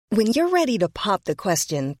When you're ready to pop the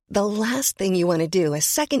question, the last thing you want to do is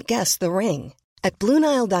second-guess the ring. At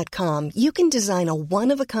BlueNile.com, you can design a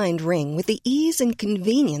one-of-a-kind ring with the ease and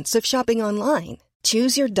convenience of shopping online.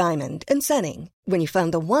 Choose your diamond and setting. When you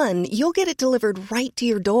find the one, you'll get it delivered right to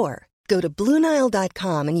your door. Go to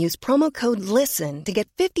BlueNile.com and use promo code LISTEN to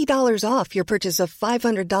get $50 off your purchase of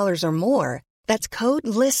 $500 or more. That's code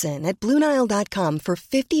LISTEN at BlueNile.com for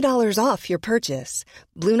 $50 off your purchase.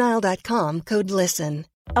 BlueNile.com, code LISTEN.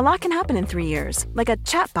 A lot can happen in 3 years, like a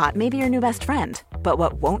chatbot may be your new best friend. But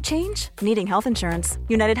what won't change? Needing health insurance.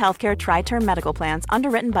 United Healthcare Tri-Term Medical Plans,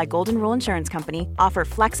 underwritten by Golden Rule Insurance Company, offer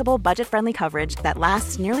flexible, budget-friendly coverage that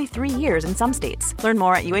lasts nearly 3 years in some states. Learn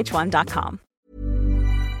more at uh1.com.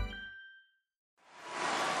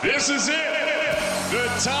 This is it. The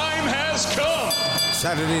time has come.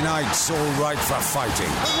 Saturday night's all right for fighting.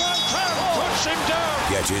 Push him down.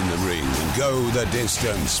 Get in the ring and go the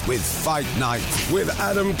distance with Fight Night with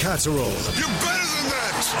Adam Catterall. You're better than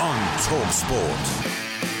that. On Talk Sport.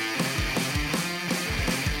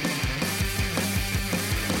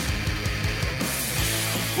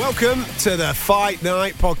 Welcome to the Fight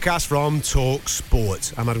Night podcast from Talk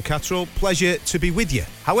Sport. I'm Adam Catterall. Pleasure to be with you.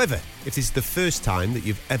 However, if this is the first time that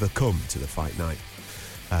you've ever come to the Fight Night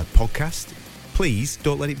podcast, please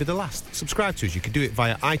don't let it be the last. Subscribe to us. You can do it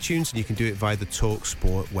via iTunes and you can do it via the Talk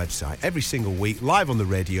Sport website. Every single week, live on the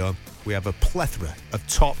radio, we have a plethora of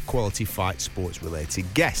top quality fight sports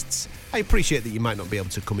related guests. I appreciate that you might not be able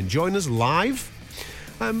to come and join us live,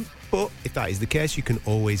 but if that is the case, you can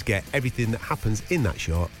always get everything that happens in that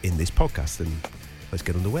show in this podcast. And let's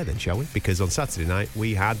get underway then, shall we? Because on Saturday night,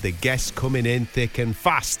 we had the guests coming in thick and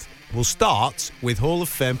fast. We'll start with Hall of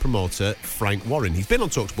Fame promoter Frank Warren. He's been on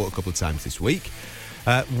TalkSport a couple of times this week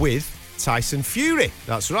with Tyson Fury.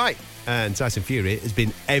 That's right. And Tyson Fury has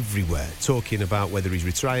been everywhere talking about whether he's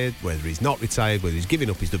retired, whether he's not retired, whether he's giving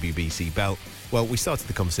up his WBC belt. Well, we started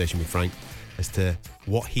the conversation with Frank as to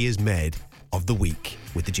what he has made of the week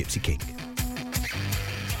with the Gypsy King.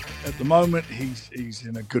 At the moment, he's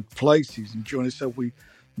in a good place. He's enjoying himself. We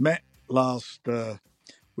met last.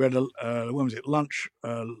 We had when was it? Lunch.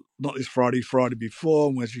 Not this Friday. Friday before.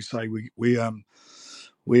 And as you say, we did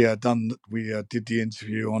the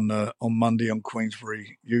interview on Monday on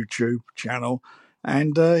Queensbury YouTube channel.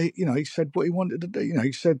 And, he said what he wanted to do.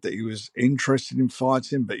 He said that he was interested in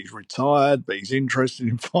fighting, but he's retired, but he's interested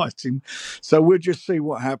in fighting. So we'll just see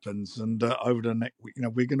what happens. And over the next,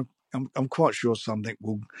 we're going to, I'm quite sure something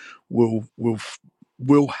will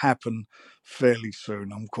happen fairly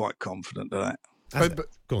soon. I'm quite confident of that. But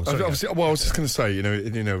go on, sorry, I was just going to say,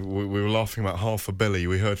 we were laughing about $500 million.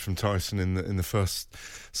 We heard from Tyson in the first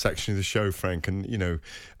section of the show, Frank, and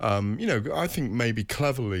I think maybe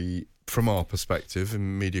cleverly from our perspective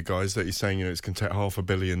and media guys that he's saying, it's going to take $500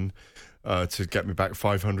 million to get me back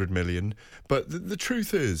 500 million. But the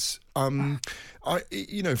truth is,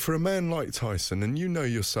 for a man like Tyson, and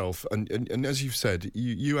yourself, and as you've said,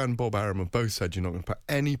 you and Bob Arum have both said you're not going to put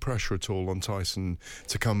any pressure at all on Tyson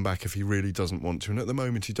to come back if he really doesn't want to. And at the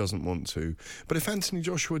moment, he doesn't want to. But if Anthony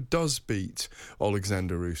Joshua does beat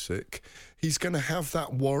Alexander Usyk, he's going to have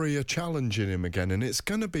that warrior challenge in him again, and it's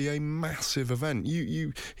going to be a massive event.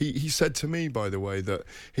 He said to me, by the way, that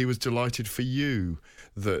he was delighted for you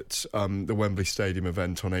that the Wembley Stadium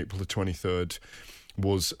event on April the 23rd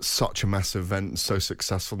was such a massive event and so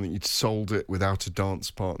successful that you'd sold it without a dance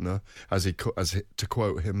partner, to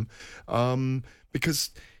quote him, because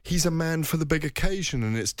he's a man for the big occasion,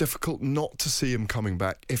 and it's difficult not to see him coming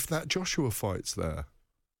back if that Joshua fight's there.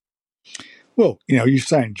 Well, you're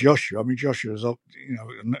saying Joshua. I mean, Joshua's up,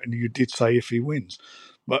 and you did say if he wins.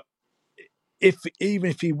 But if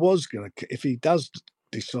he does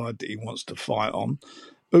decide that he wants to fight on,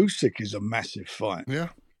 Usyk is a massive fight. Yeah.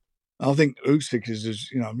 I think Usyk is,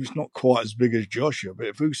 it's not quite as big as Joshua, but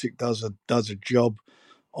if Usyk does a job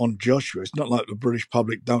on Joshua, it's not like the British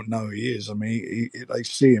public don't know who he is. I mean, they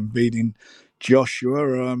see him beating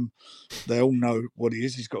Joshua. They all know what he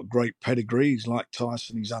is. He's got great pedigree. He's like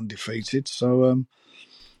Tyson. He's undefeated. So,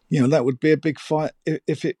 that would be a big fight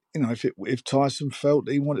if Tyson felt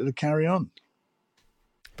that he wanted to carry on.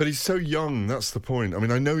 But he's so young, that's the point. I mean,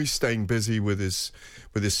 I know he's staying busy with his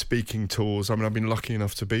speaking tours. I mean, I've been lucky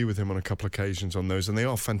enough to be with him on a couple of occasions on those, and they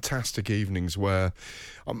are fantastic evenings where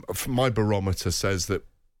my barometer says that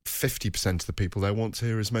 50% of the people there want to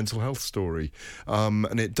hear his mental health story.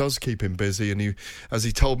 And it does keep him busy. And as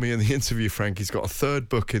he told me in the interview, Frank, he's got a third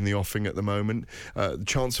book in the offing at the moment, the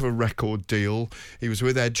chance of a record deal. He was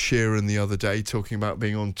with Ed Sheeran the other day talking about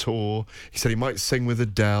being on tour. He said he might sing with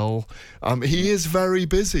Adele. He is very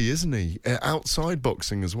busy, isn't he? Outside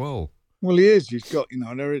boxing as well. Well, he is. He's got, he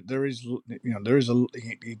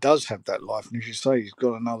does have that life, and as you say, he's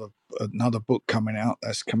got another book coming out.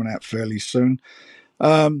 That's coming out fairly soon.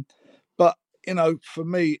 But for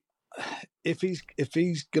me, if he's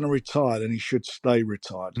going to retire, then he should stay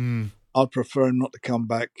retired. I'd prefer him not to come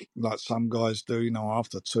back like some guys do.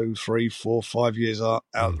 After 2, 3, 4, 5 years out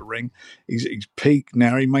of the ring, he's peak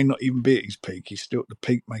now. He may not even be at his peak. The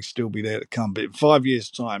peak may still be there to come, but in 5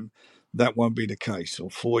 years' time, that won't be the case, or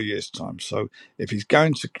 4 years' time. So if he's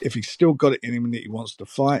still got it in him and he wants to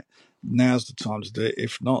fight, now's the time to do it.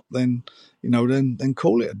 If not, then then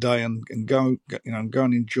call it a day and go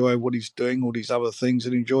and enjoy what he's doing, all these other things,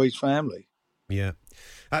 and enjoy his family. Yeah.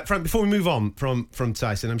 Frank, before we move on from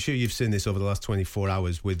Tyson, I'm sure you've seen this over the last 24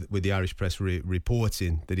 hours with the Irish press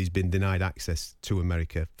reporting that he's been denied access to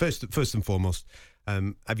America. First and foremost,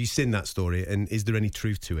 have you seen that story, and is there any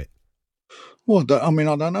truth to it? Well, I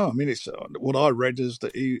don't know. It's what I read is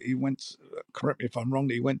that he went. Correct me if I'm wrong.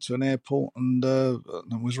 He went to an airport and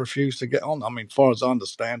was refused to get on. As far as I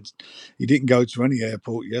understand, he didn't go to any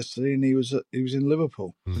airport yesterday, and he was in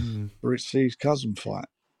Liverpool for his cousin fight.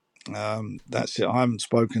 That's it. I haven't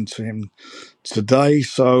spoken to him today,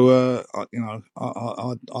 so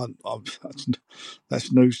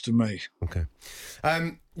that's news to me. Okay.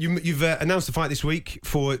 You've announced a fight this week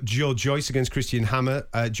for Joe Joyce against Christian Hammer,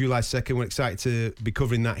 July 2nd. We're excited to be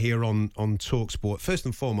covering that here on TalkSport. First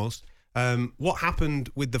and foremost, what happened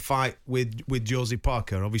with the fight with Josie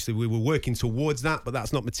Parker? Obviously, we were working towards that, but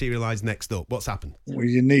that's not materialised next up. What's happened? Well,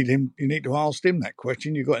 you need to ask him that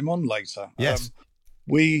question. You got him on later. Yes.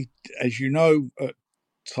 We, as you know, at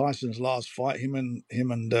Tyson's last fight, him and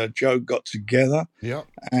Joe got together. Yeah.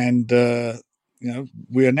 And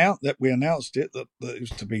we announced it that it was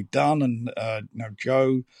to be done, and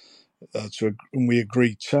Joe and we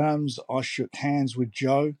agreed terms. I shook hands with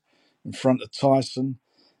Joe in front of Tyson,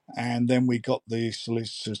 and then we got the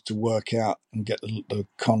solicitors to work out and get the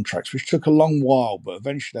contracts, which took a long while, but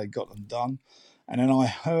eventually they got them done. And then I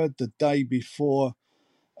heard the day before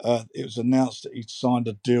it was announced that he'd signed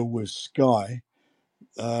a deal with Sky.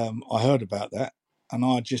 I heard about that, and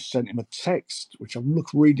I just sent him a text, which I'm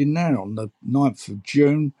reading now, on the 9th of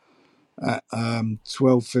June at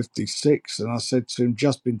 12:56, and I said to him,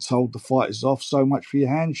 just been told the fight is off, so much for your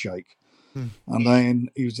handshake. And then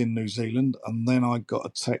he was in New Zealand, and then I got a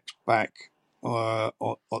text back at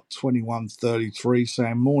 21:33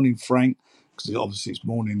 saying, morning, Frank, because obviously it's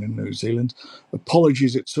morning in New Zealand.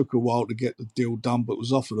 Apologies, it took a while to get the deal done, but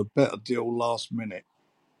was offered a better deal last minute.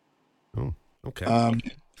 Oh, okay.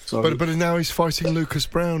 But now he's fighting Lucas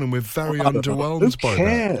Brown, and we're very underwhelmed by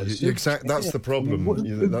that. Exactly, that's the problem.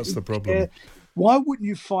 That's the problem. Why wouldn't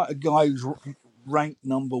you fight a guy who's ranked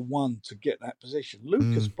number 1 to get that position?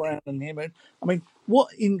 Lucas Brown and him. What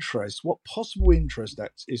possible interest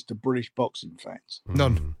that is to British boxing fans?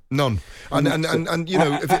 None. And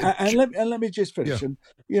let me just finish.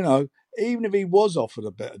 Yeah. And even if he was offered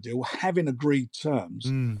a better deal, having agreed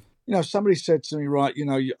terms. Somebody said to me, right,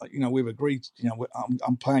 we've agreed,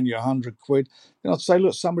 I'm paying you 100 quid. Then I'd say,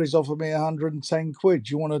 look, somebody's offered me 110 quid.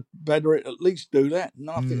 Do you want to better it? At least do that.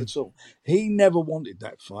 Nothing at all. He never wanted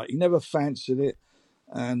that fight. He never fancied it.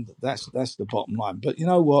 And that's the bottom line. But you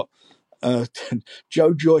know what?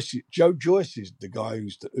 Joe Joyce is the guy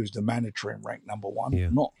who's the mandatory and ranked number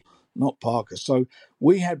 1, not Parker. So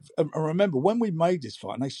we had, remember when we made this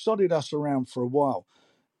fight, and they sodded us around for a while,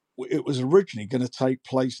 it was originally going to take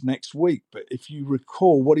place next week. But if you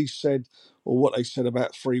recall what he said, or what they said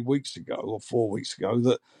about 3 weeks ago or 4 weeks ago,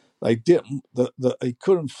 that they didn't, that he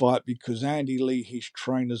couldn't fight because Andy Lee, his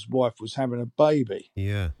trainer's wife, was having a baby.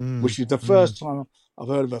 Yeah. Which is the first time I've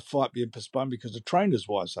heard of a fight being postponed because the trainer's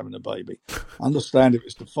wife's having a baby. I understand if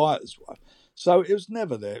it's the fighter's wife. So it was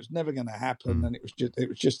never there. It was never going to happen, and it was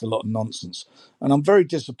just a lot of nonsense. And I'm very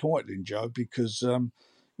disappointed in Joe because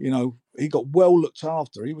he got well looked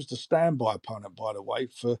after. He was the standby opponent, by the way,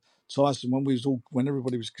 for Tyson when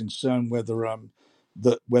everybody was concerned whether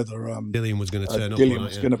Dillian was going to turn up. Dillian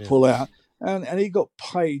was going to pull out, and he got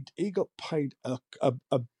paid. He got paid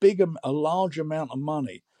a large amount of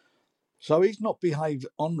money. So he's not behaved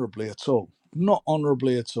honourably at all. Not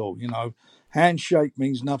honourably at all. Handshake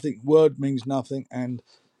means nothing. Word means nothing, and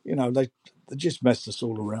they just messed us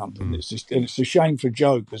all around. And it's a shame for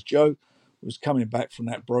Joe, because Joe was coming back from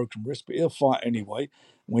that broken wrist, but he'll fight anyway.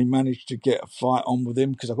 We managed to get a fight on with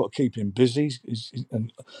him because I've got to keep him busy,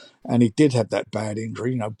 and he did have that bad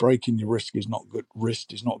injury. Breaking your wrist is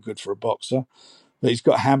not good for a boxer. But he's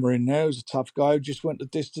got Hammer in there, who's a tough guy who just went the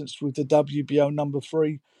distance with the WBO number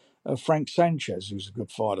 3 Frank Sanchez, who's a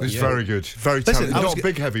good fighter. He's very good, very talented. Listen, Not a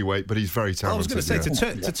big heavyweight, but he's very talented. I was going to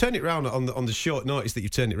say, to turn it around on the short notice that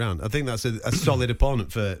you've turned it around, I think that's a solid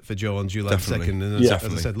opponent for Joe on July 2nd. And as I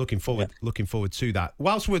said, looking forward to that.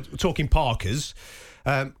 Whilst we're talking Parkers,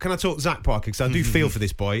 can I talk Zach Parker? Because I do feel for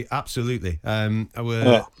this boy, absolutely.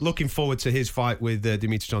 We're looking forward to his fight with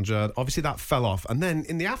Dimitri Andrade. Obviously, that fell off. And then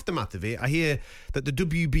in the aftermath of it, I hear that the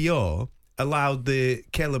WBO allowed the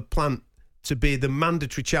Caleb Plant to be the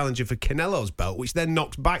mandatory challenger for Canelo's belt, which then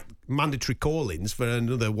knocked back mandatory call-ins for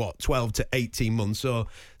another, 12 to 18 months. So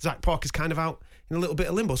Zach Parker's kind of out in a little bit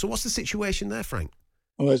of limbo. So what's the situation there, Frank?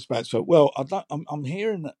 Well, it's bad. So, well, I'm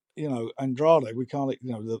hearing that, Andrade, we can't,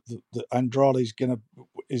 the Andrade's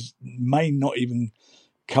may not even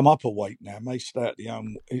come up a weight now, may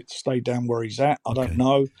stay down where he's at. I don't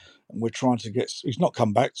know. And we're trying to he's not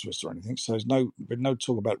come back to us or anything. So there's been no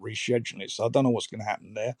talk about rescheduling it. So I don't know what's going to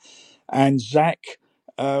happen there. And Zach,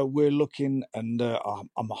 we're looking, and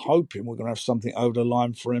I'm hoping we're going to have something over the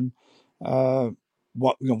line for him.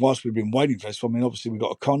 Whilst we've been waiting for this, obviously we've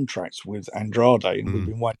got a contract with Andrade, and we've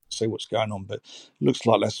been waiting to see what's going on. But it looks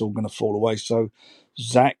like that's all going to fall away. So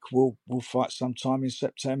Zach will fight sometime in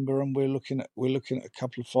September, and we're looking at a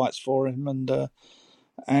couple of fights for him, and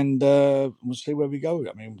we'll see where we go.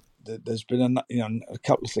 I mean, there's been a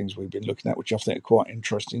couple of things we've been looking at, which I think are quite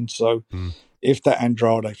interesting. So if that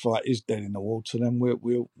Andrade fight is dead in the water, then we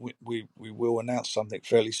will announce something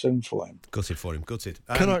fairly soon for him. Gutted for him, gutted.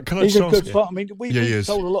 Can I he's a good fight. I mean, we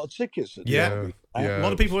sold a lot of tickets. A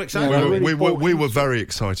lot of people were excited. We were very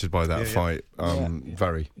excited by that fight.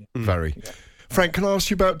 Very. Frank, can I ask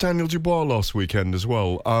you about Daniel Dubois last weekend as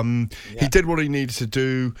well? He did what he needed to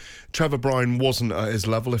do. Trevor Bryan wasn't at his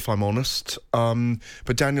level, if I'm honest.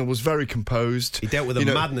 But Daniel was very composed. He dealt with the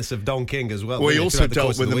madness of Don King as well. Well, he also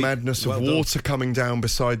dealt with the madness of water coming down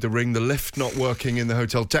beside the ring, the lift not working in the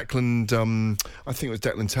hotel. Declan, I think it was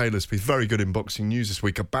Declan Taylor's piece, very good in Boxing News this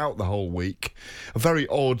week, about the whole week. A very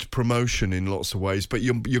odd promotion in lots of ways, but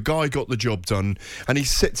your guy got the job done, and he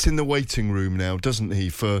sits in the waiting room now, doesn't he,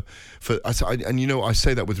 and I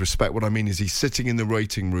say that with respect. What I mean is he's sitting in the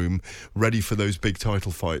waiting room ready for those big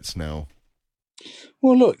title fights now.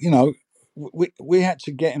 Well, look, we had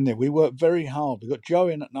to get him there. We worked very hard. We got Joe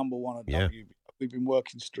in at number one at WBO. We've been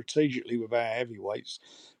working strategically with our heavyweights,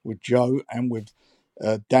 with Joe and with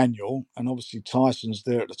Daniel, and obviously Tyson's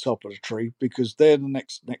there at the top of the tree because they're the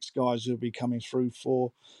next guys who'll be coming through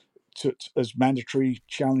as mandatory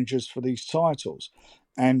challengers for these titles.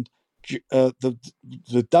 And the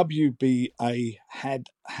WBA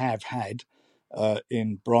have had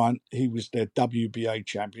in Bryan, he was their WBA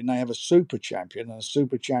champion. They have a super champion, and a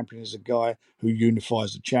super champion is a guy who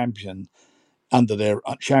unifies the champion under their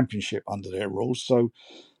championship under their rules. So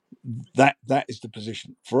that is the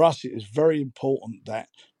position. For us, it is very important that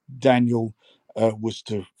Daniel was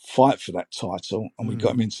to fight for that title, and we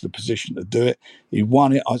got him into the position to do it. He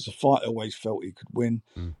won it. As a fighter, I always felt he could win.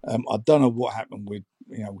 I don't know what happened with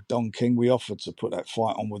Don King. We offered to put that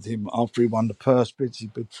fight on with him after he won the purse bids. He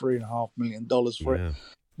bid $3.5 million for it.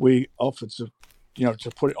 We offered to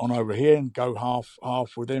put it on over here and go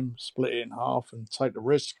half with him, split it in half and take the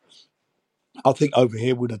risk. I think over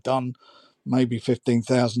here would have done maybe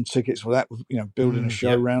 15,000 tickets for that, building a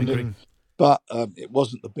show around it. But it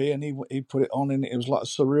wasn't the be, and he put it on, and it was like a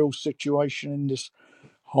surreal situation in this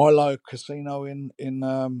high-low casino in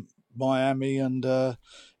Miami, and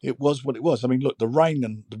it was what it was. I mean, look, the rain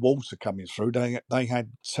and the water coming through, they had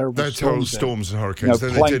terrible storms and hurricanes.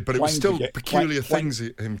 They did, but it was still peculiar things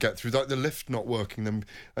him get through, like the lift not working,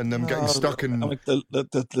 and them getting stuck in. I mean,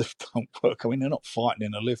 the lift don't work. I mean, they're not fighting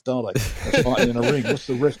in a lift, are they? They're fighting in a ring. What's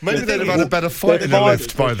the risk? Maybe they'd have had a better fight in a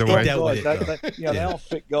lift, by the way. They are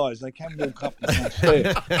fit guys. They can walk up and down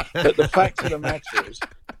stairs. But the fact of the matter is,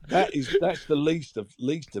 that's the least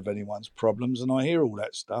of anyone's problems, and I hear all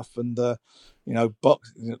that stuff, and the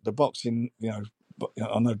boxing,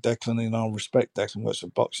 I know Declan, and I respect Declan works for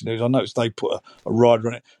Boxing News. I noticed they put a rider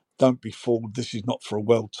on it. Don't be fooled. This is not for a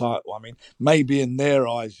world title. I mean, maybe in their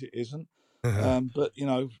eyes it isn't, but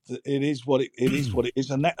it is what it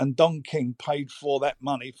is, and Don King paid for that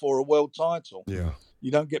money for a world title. Yeah. You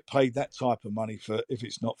don't get paid that type of money if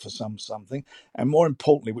it's not for something. And more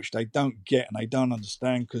importantly, which they don't get and they don't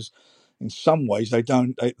understand, because in some ways they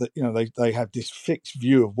have this fixed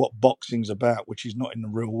view of what boxing's about, which is not in the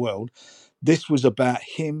real world. This was about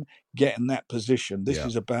him getting that position. This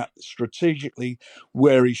is about strategically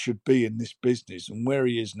where he should be in this business, and where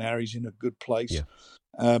he is now, he's in a good place.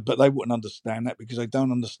 Yeah. But they wouldn't understand that because they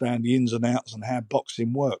don't understand the ins and outs and how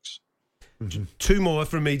boxing works. Two more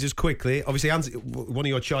from me just quickly. Obviously, one of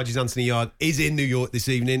your charges, Anthony Yarde, is in New York this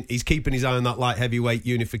evening. He's keeping his eye on that light heavyweight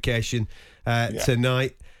unification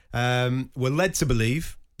tonight. We're led to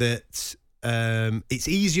believe that it's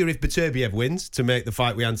easier if Beterbiev wins to make the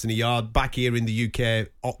fight with Anthony Yarde back here in the UK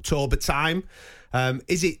October time.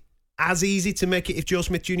 Is it as easy to make it if Joe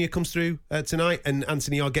Smith Jr. comes through tonight and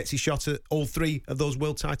Anthony Yarde gets his shot at all three of those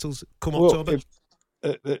world titles come October?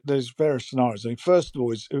 There's various scenarios. I mean, first of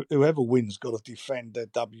all, is whoever wins got to defend their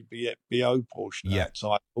WBO portion of that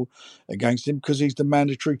title against him because he's the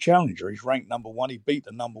mandatory challenger. He's ranked number one. He beat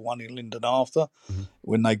the number one in Lyndon Arthur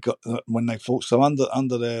when they fought. So under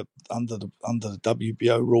the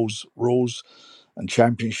WBO rules and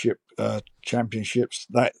championships,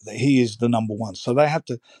 that he is the number one. So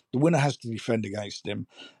the winner has to defend against him.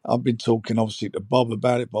 I've been talking obviously to Bob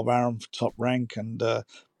about it, Bob Arum for Top Rank, and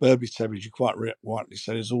Beterbiev, as you quite rightly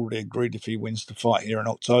said, has already agreed if he wins the fight here in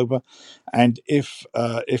October. And if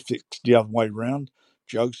it's the other way round,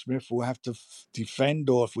 Joe Smith will have to defend,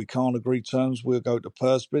 or if we can't agree terms, we'll go to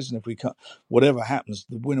purse bids. And if we can't, whatever happens,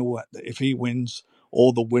 the winner will, if he wins,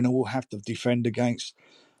 or the winner will have to defend against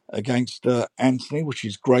Anthony, which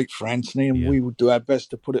is great for Anthony, and we will do our best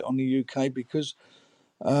to put it on the UK because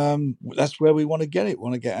that's where we want to get it. We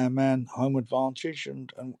want to get our man home advantage,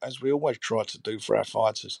 and as we always try to do for our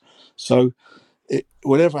fighters. So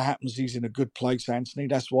whatever happens, he's in a good place, Anthony.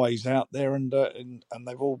 That's why he's out there, and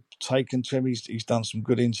they've all taken to him. He's done some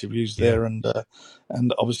good interviews there, and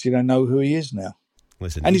obviously they know who he is now.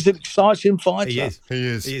 Listen, and he's an exciting fighter. He is.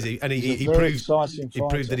 And he proved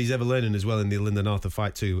that he's ever learning as well in the Lyndon Arthur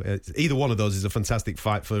fight too. Either one of those is a fantastic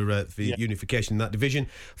fight for unification in that division.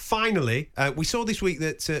 Finally, we saw this week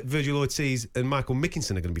that Virgil Ortiz and Michael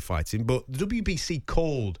Mickinson are going to be fighting, but the WBC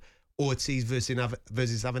called Ortiz versus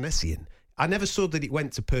Avanesian. I never saw that it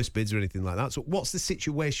went to purse bids or anything like that. So what's the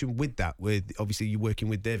situation with that? With obviously you're working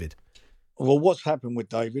with David. Well, what's happened with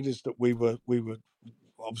David is that we were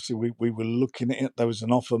obviously we were looking at it. There was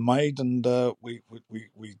an offer made, and we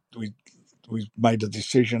made a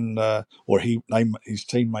decision, or his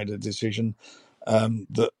team made a decision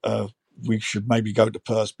that we should maybe go to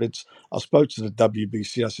purse bids. I spoke to the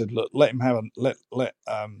WBC. I said, look, let him have let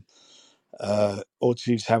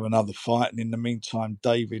Ortiz have another fight, and in the meantime,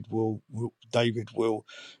 David will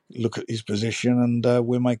look at his position, and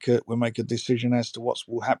we'll make a decision as to what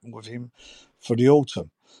will happen with him for the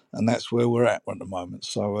autumn. And that's where we're at the moment.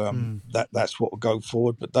 So that's what will go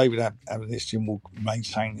forward. But David Avanesian will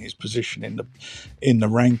maintain his position in the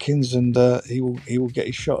rankings, and he will get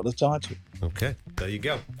his shot at the title. Okay, there you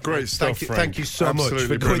go. Great stuff, Frank. Thank you so much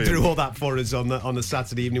for going through all that for us on a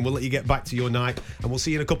Saturday evening. We'll let you get back to your night, and we'll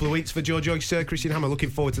see you in a couple of weeks for Joe Joyce, Christian Hammer.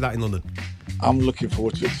 Looking forward to that in London. I'm looking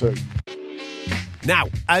forward to it too. Now,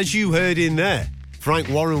 as you heard in there, Frank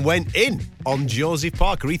Warren went in on Joseph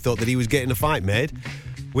Parker. He thought that he was getting a fight made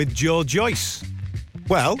with Joe Joyce.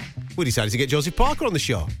 Well, we decided to get Joseph Parker on the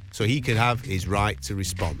show so he could have his right to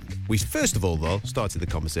respond. We first of all, though, started the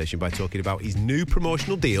conversation by talking about his new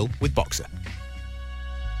promotional deal with Boxer.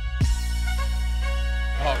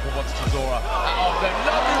 Parker wants Chisora out of the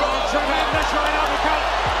lovely tremendous right uppercut,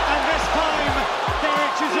 and this time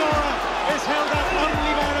Derek Chisora is held up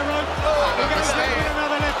only by the rope. We're going to have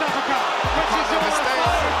another left uppercut, but Chisora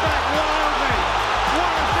fires back wildly.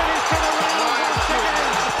 What a finish to the round once again.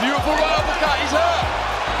 Beautiful right uppercut, he's hurt.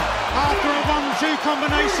 After a 1-2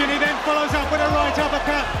 combination, he then follows up with a right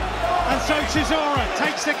uppercut, and so Chisora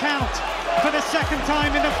takes the count for the second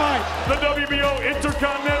time in the fight. The WBO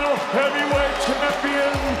Intercontinental Heavyweight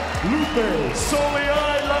Champion, Lupe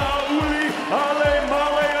Soliaila Uli Ale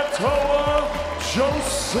Male Atoa,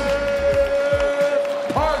 Joseph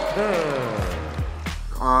Parker.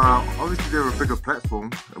 Obviously, they're a bigger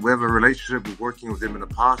platform. We have a relationship with working with them in the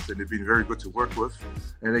past, and they've been very good to work with.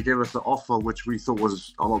 And they gave us an offer which we thought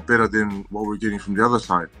was a lot better than what we're getting from the other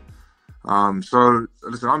side. So,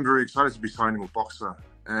 listen, I'm very excited to be signing with Boxer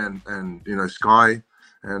and Sky.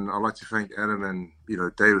 And I'd like to thank Adam and,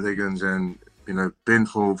 David Higgins and, Ben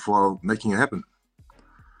for making it happen.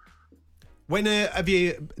 When have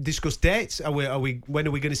you discussed dates? When are we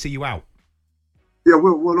going to see you out? Yeah,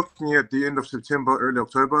 we're looking at the end of September, early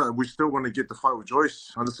October, and we still want to get the fight with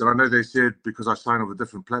Joyce. Listen, I know they said because I signed with a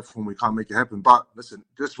different platform, we can't make it happen. But listen,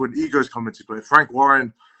 just when egos come into play, Frank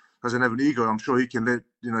Warren doesn't have an ego. I'm sure he can let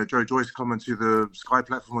Joe Joyce come into the Sky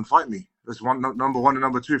platform and fight me. There's number one and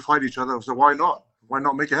number two fight each other. So why not? Why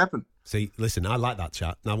not make it happen? See, listen, I like that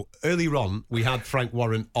chat. Now, earlier on, we had Frank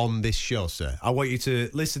Warren on this show, sir. I want you to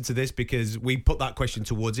listen to this because we put that question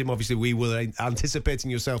towards him. Obviously, we were anticipating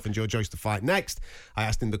yourself and Joe Joyce to fight next. I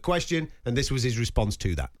asked him the question, and this was his response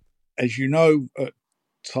to that. As you know,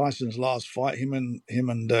 Tyson's last fight, him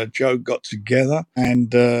and Joe got together,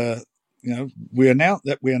 and we announced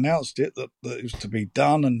it that it was to be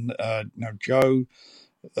done, and Joe,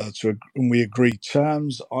 when we agreed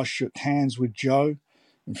terms, I shook hands with Joe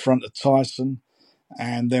in front of Tyson,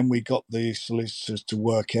 and then we got the solicitors to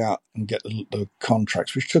work out and get the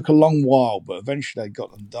contracts, which took a long while, but eventually they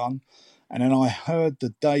got them done. And then I heard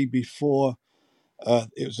the day before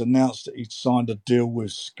it was announced that he'd signed a deal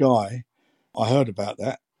with Sky. I heard about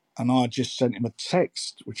that, and I just sent him a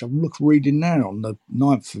text, which I'm reading now, on the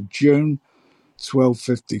 9th of June,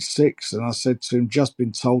 12:56, and I said to him, just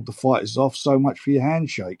been told the fight is off, so much for your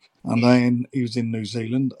handshake. And then he was in New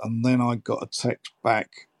Zealand, and then I got a text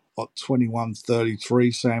back at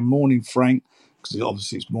 21:33 saying, morning, Frank, because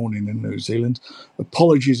obviously it's morning in New Zealand.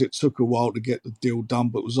 Apologies, it took a while to get the deal done,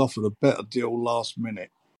 but was offered a better deal last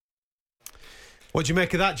minute. What do you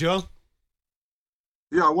make of that, Joe?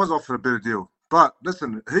 Yeah, I was offered a better deal. But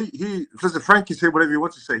listen, listen, Frank can say whatever he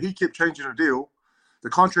wants to say. He kept changing the deal. The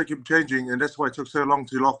contract kept changing, and that's why it took so long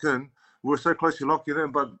to lock in. We were so close to locking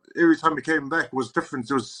in, but every time he came back, it was different.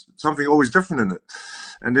 There was something always different in it.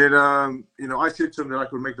 And then, I said to him that I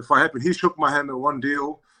could make the fight happen. He shook my hand at one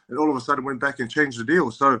deal, and all of a sudden went back and changed the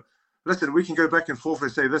deal. So, listen, we can go back and forth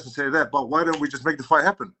and say this and say that, but why don't we just make the fight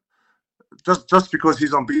happen? Just because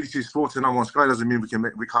he's on BBC Sports and I'm on Sky doesn't mean we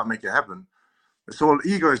can't make it happen. It's all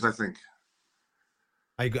egos, I think.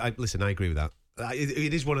 I agree with that.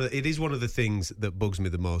 It is one of the things that bugs me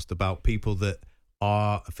the most about people that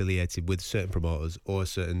are affiliated with certain promoters or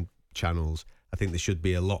certain channels. I think there should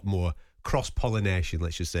be a lot more cross-pollination,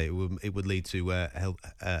 let's just say. It would lead to a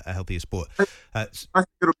healthier sport. I think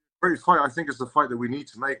it'll be a great fight. I think it's the fight that we need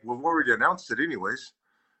to make. We've already announced it anyways.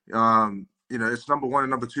 It's number one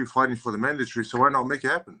and number two fighting for the mandatory, so why not make it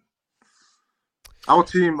happen? Our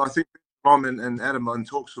team, I think, Rom and Adam are in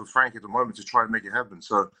talks with Frank at the moment to try and make it happen.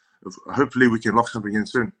 So hopefully we can lock something in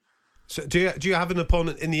soon. So do you have an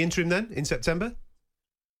opponent in the interim then, in September?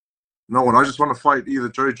 No one. I just want to fight either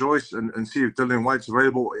Joe Joyce and see if Dillian White's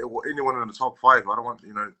available or anyone in the top five. I don't want,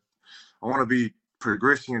 I want to be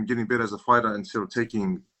progressing and getting better as a fighter instead of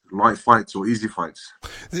taking light fights or easy fights.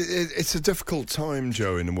 It's a difficult time,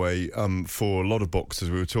 Joe, in a way, for a lot of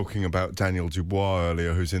boxers. We were talking about Daniel Dubois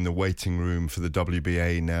earlier, who's in the waiting room for the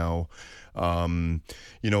WBA now.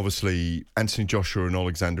 Obviously, Anthony Joshua and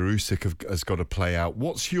Alexander Usyk has got to play out.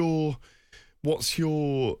 What's your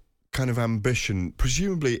kind of ambition?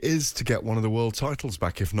 Presumably, is to get one of the world titles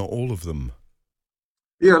back, if not all of them.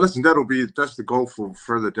 Yeah, listen, that's the goal for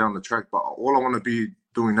further down the track. But all I want to be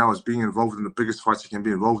doing now is being involved in the biggest fights I can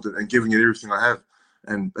be involved in and giving it everything I have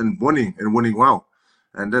and winning well.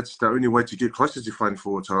 And that's the only way to get closer to fighting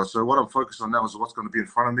for a title. So what I'm focused on now is what's going to be in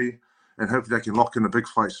front of me, and hopefully I can lock in a big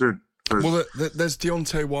fight soon. Well, there's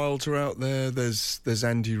Deontay Wilder out there. There's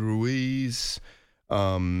Andy Ruiz.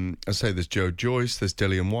 I say there's Joe Joyce. There's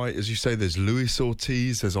Dillian White. As you say, there's Luis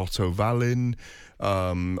Ortiz. There's Otto Wallin.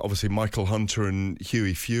 Obviously, Michael Hunter and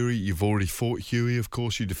Hughie Fury. You've already fought Hughie, of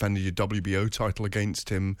course. You defended your WBO title against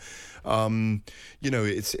him.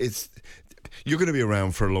 It's you're going to be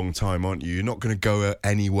around for a long time, aren't you? You're not going to go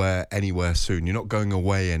anywhere soon. You're not going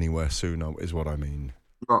away anywhere soon, is what I mean.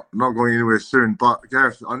 Not going anywhere soon. But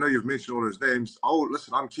Gareth, I know you've mentioned all those names. Oh,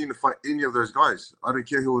 listen, I'm keen to fight any of those guys. I don't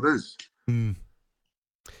care who it is.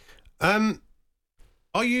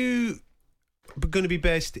 Are you going to be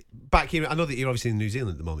based back here? I know that you're obviously in New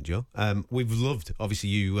Zealand at the moment, Joe. We've loved, obviously,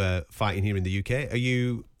 you fighting here in the UK. Are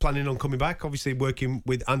you planning on coming back, obviously working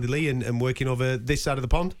with Andy Lee and working over this side of the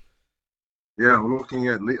pond? Yeah, I'm looking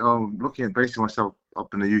at basing myself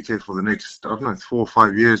up in the UK for the next, 4 or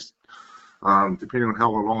 5 years, depending on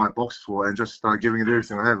how long I box for, and just giving it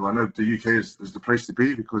everything I have. I know the UK is the place to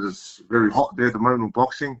be because it's very hot there at the moment with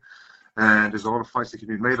boxing. And there's a lot of fights that can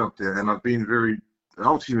be made up there. And our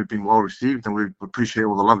team have been well received, and we appreciate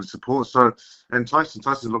all the love and support. So, and Tyson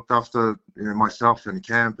looked after myself and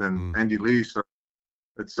camp and Andy Lee. So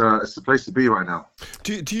it's the place to be right now.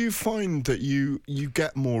 Do you find that you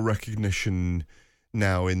get more recognition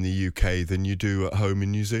now in the UK than you do at home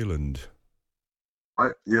in New Zealand?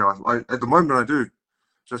 At the moment I do.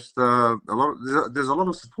 Just there's a lot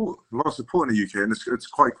of support in the UK, and it's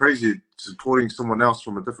quite crazy supporting someone else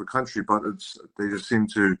from a different country. But they just seem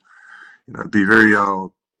to, be very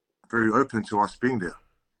open to us being there.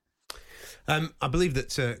 I believe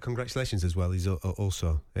that congratulations as well. He's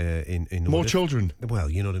also in more order. Children. Well,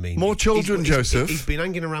 you know what I mean. More children, Joseph. He's been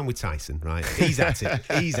hanging around with Tyson, right? He's at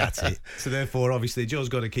it. So therefore, obviously, Joe's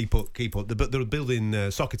got to keep up. But they're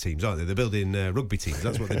building soccer teams, aren't they? They're building rugby teams.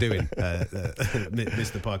 That's what they're doing,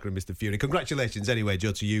 Mr. Parker and Mr. Fury. Congratulations, anyway,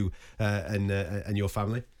 Joe, to you and your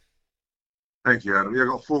family. Thank you, Adam. Yeah, I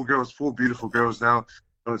got 4 girls, 4 beautiful girls now.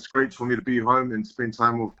 So it's great for me to be home and spend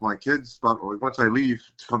time with my kids. But once I leave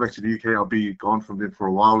to come back to the UK, I'll be gone from them for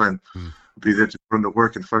a while and be there to put in the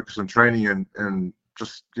work and focus on training and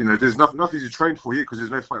just, there's nothing to train for here because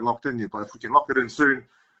there's no fight locked in yet. But if we can lock it in soon,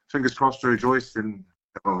 fingers crossed, Joe Joyce, then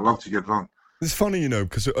I'd love to get it on. It's funny,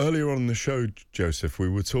 because earlier on in the show, Joseph, we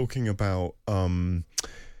were talking about,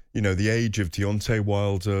 the age of Deontay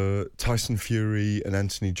Wilder, Tyson Fury and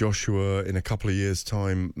Anthony Joshua in a couple of years'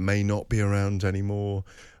 time may not be around anymore.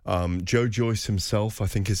 Joe Joyce himself, I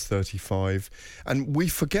think, is 35. And we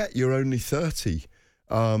forget you're only 30.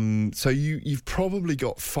 So you've probably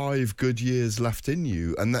got 5 good years left in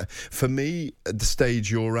you. And that, for me, at the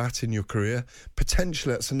stage you're at in your career,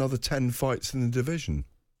 potentially that's another 10 fights in the division.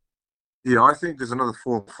 Yeah, I think there's another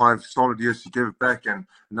 4 or 5 solid years to give back. And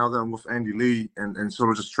now that I'm with Andy Lee and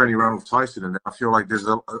sort of just training around with Tyson, and I feel like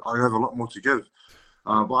I have a lot more to give.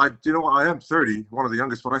 But I am 30, one of the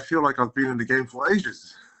youngest, but I feel like I've been in the game for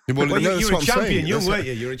ages. Well, you're a champion, young, weren't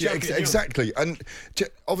you? You're a champion. Yeah, exactly. And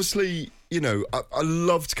obviously, I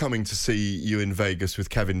loved coming to see you in Vegas with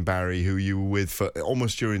Kevin Barry, who you were with for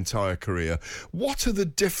almost your entire career. What are the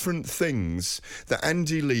different things that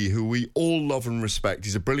Andy Lee, who we all love and respect,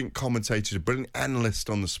 he's a brilliant commentator, he's a brilliant analyst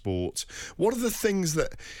on the sport, what are the things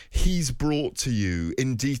that he's brought to you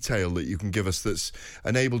in detail that you can give us that's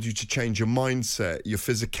enabled you to change your mindset, your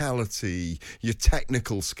physicality, your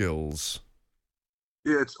technical skills?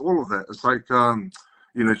 Yeah, it's all of that. It's like,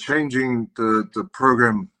 changing the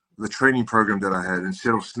program, the training program that I had.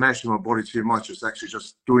 Instead of smashing my body too much, it's actually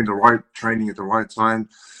just doing the right training at the right time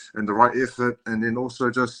and the right effort. And then also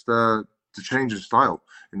just to change the style.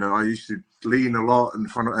 I used to lean a lot in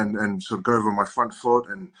front of, and sort of go over my front foot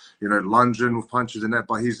and, lunge in with punches and that.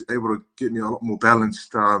 But he's able to get me a lot more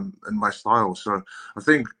balanced in my style. So I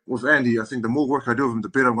think with Andy, the more work I do with him, the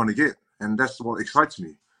better I'm going to get. And that's what excites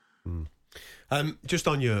me. Just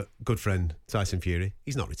on your good friend Tyson Fury,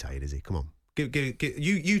 he's not retired, is he? Come on,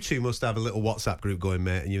 you two must have a little WhatsApp group going,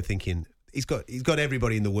 mate. And you're thinking he's got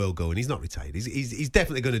everybody in the world going. He's not retired. He's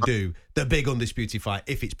definitely going to do the big undisputed fight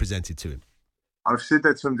if it's presented to him. I've said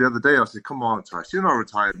that to him the other day. I said, "Come on, Tyson, you're not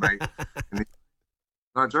retired, mate."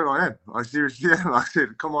 No, Joe, I am. I seriously am. I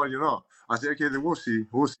said, "Come on, you're not." I said, "Okay, then we'll see.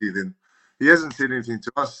 We'll see." Then he hasn't said anything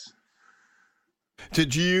to us.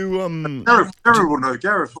 Did you Gareth will know.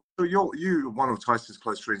 Gareth, you're one of Tyson's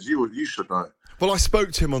close friends. You should know. Well, I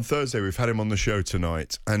spoke to him on Thursday. We've had him on the show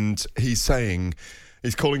tonight, and he's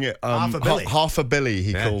calling it half a billy.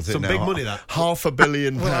 He calls it some now. Big money, that £500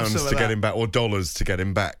 million to get him back, or dollars to get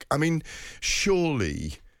him back. I mean,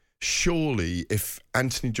 surely, if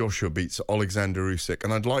Anthony Joshua beats Alexander Usyk,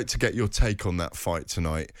 and I'd like to get your take on that fight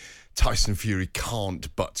tonight, Tyson Fury can't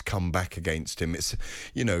but come back against him. It's,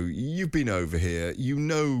 you've been over here. You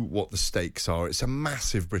know what the stakes are. It's a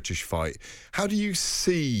massive British fight. How do you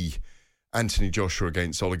see Anthony Joshua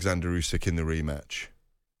against Alexander Usyk in the rematch?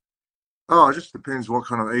 Oh, it just depends what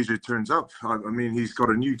kind of AJ turns up. I mean, he's got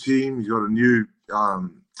a new team. He's got a new,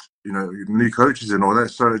 new coaches and all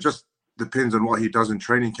that. So it just depends on what he does in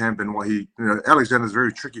training camp and what Alexander's a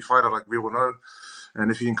very tricky fighter, like we all know. And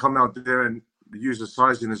if he can come out there and use his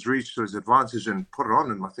size and his reach to his advantage and put it on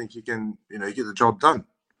him, I think he can, get the job done.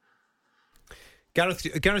 Gareth,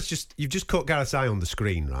 you've just caught Gareth's eye on the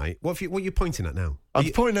screen, right? What are you pointing at now? I'm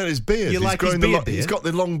pointing at his beard. You like his beard? He's got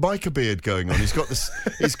the long biker beard going on. He's got this.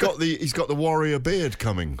 he's got the warrior beard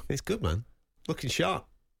coming. It's good, man. Looking sharp.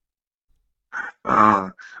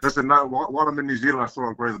 Listen, no, while I'm in New Zealand, I thought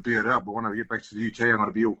I'd grow the beard out, but when I get back to the UK, I'm going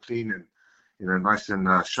to be all clean and, nice and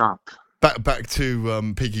sharp. Back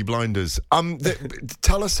to Peaky Blinders.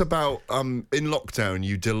 Tell us about in lockdown.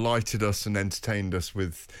 You delighted us and entertained us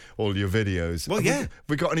with all your videos. Well, yeah. Have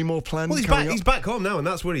we got any more plans? Well, he's back home now, and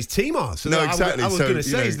that's where his team are. So no, exactly. I was going to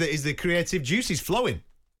say is the creative juices flowing.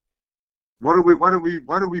 Why do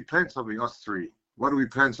we plan something? Us three. Why do we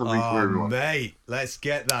plan something for everyone? Mate, let's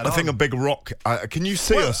get that. I think a big rock. Can you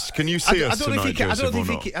see us? Can you see us tonight, Joseph, or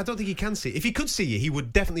not? I don't think he can see. If he could see you, he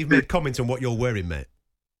would definitely have made comments on what you're wearing, mate.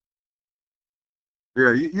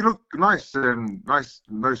 Yeah, you look nice and nice,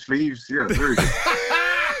 no sleeves. Yeah, very good.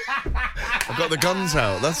 I've got the guns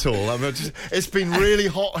out. That's all. It's been really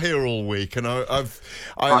hot here all week, and I've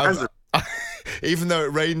even though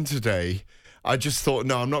it rained today, I just thought,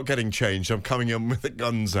 no, I'm not getting changed. I'm coming in with the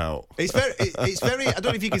guns out. It's very. I don't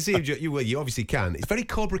know if you can see him. You obviously can. It's very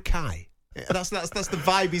Cobra Kai. That's the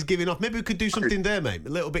vibe he's giving off. Maybe we could do something there, mate. A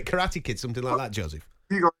little bit Karate Kid, something like that, Joseph.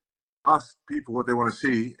 You got ask people what they want to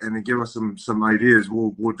see and then give us some ideas.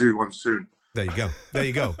 We'll do one soon. There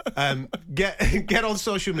you go. Get on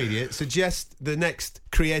social media. Suggest the next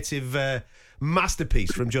creative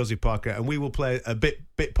masterpiece from Joseph Parker, and we will play a bit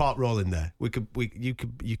part role in there. You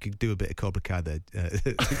could do a bit of Cobra Kai there.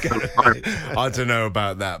 I don't know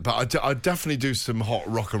about that, but I'd definitely do some hot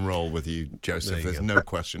rock and roll with you, Joseph. There's no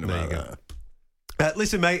question about that.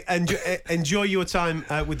 Listen, mate, enjoy your time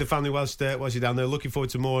with the family whilst you're down there. Looking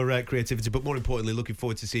forward to more creativity, but more importantly, looking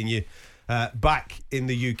forward to seeing you back in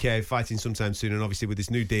the UK fighting sometime soon. And obviously with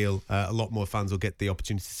this new deal, a lot more fans will get the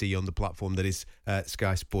opportunity to see you on the platform that is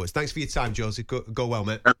Sky Sports. Thanks for your time, Joseph. Go well,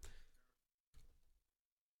 mate.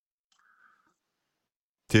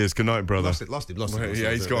 Cheers. Good night, brother. Lost him.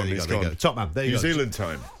 Yeah, he's gone. He's gone. Top man. There you New go. Zealand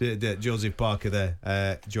time. Joseph Parker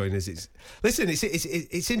there joining us.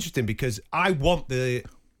 It's interesting because I want the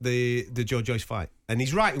Joe Joyce fight, and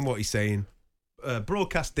he's right in what he's saying.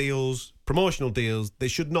 Broadcast deals, promotional deals, they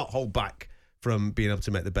should not hold back from being able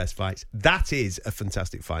to make the best fights. That is a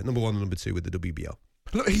fantastic fight. Number 1 and number 2 with the WBO.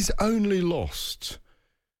 Look, he's only lost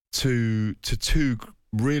to two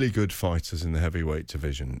really good fighters in the heavyweight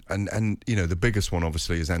division, and you know, the biggest one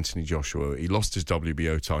obviously is Anthony Joshua. He lost his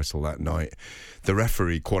WBO title that night. The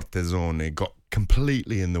referee Cortisone got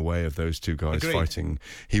completely in the way of those two guys fighting.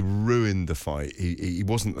 He ruined the fight. He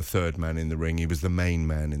wasn't the third man in the ring. He was the main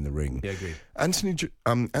man in the ring. Yeah, agreed.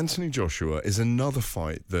 Anthony Joshua is another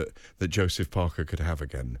fight that Joseph Parker could have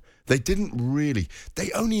again. They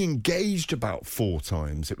only engaged about 4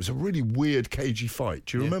 times. It was a really weird, cagey fight.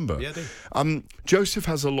 Do you remember? Yeah, I do. Joseph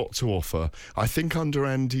has a lot to offer. I think under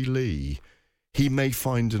Andy Lee, he may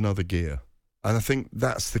find another gear. And I think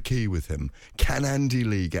that's the key with him. Can Andy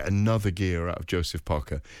Lee get another gear out of Joseph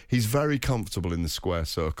Parker? He's very comfortable in the square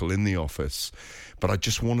circle, in the office, but I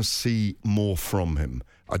just want to see more from him.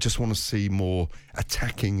 I just want to see more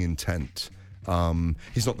attacking intent.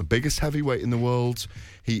 He's not the biggest heavyweight in the world.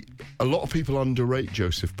 A lot of people underrate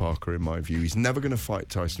Joseph Parker, in my view. He's never going to fight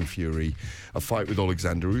Tyson Fury. A fight with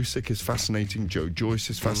Alexander Usyk is fascinating. Joe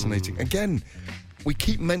Joyce is fascinating. Again, we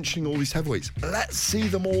keep mentioning all these heavyweights. Let's see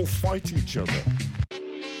them all fight each other.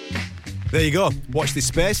 There you go. Watch this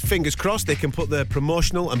space. Fingers crossed they can put the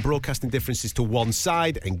promotional and broadcasting differences to one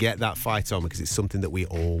side and get that fight on, because it's something that we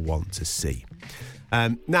all want to see.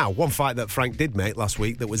 Now, one fight that Frank did make last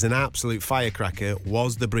week that was an absolute firecracker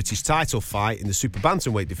was the British title fight in the super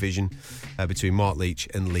bantamweight division between Mark Leach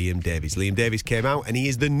and Liam Davies. Liam Davies came out and he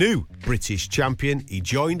is the new British champion. He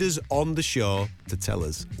joined us on the show to tell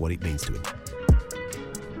us what it means to him.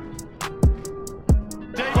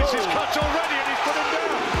 Davies is cut already and he's put him down.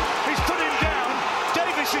 He's put him down.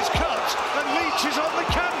 Davies is cut and Leach is on the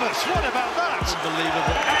canvas. What about that?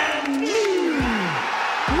 Unbelievable. And new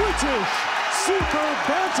British super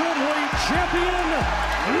bantamweight champion,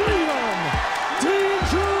 Liam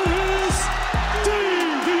Dangerous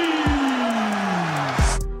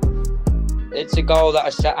Davies. It's a goal that I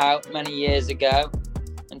set out many years ago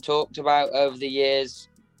and talked about over the years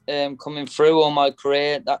coming through all my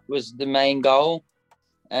career. That was the main goal.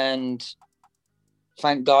 And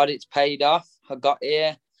thank God it's paid off. I got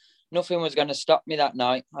here. Nothing was going to stop me that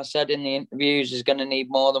night. I said in the interviews, there's going to need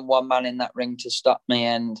more than one man in that ring to stop me.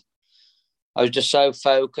 And I was just so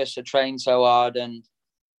focused. I trained so hard and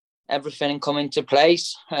everything come into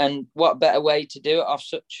place. And what better way to do it off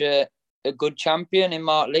such a good champion in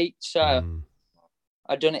Mark Leach. So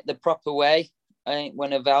I done it the proper way. I ain't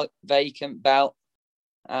won a vacant belt.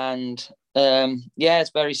 And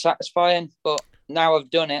it's very satisfying. But now I've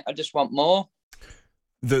done it, I just want more.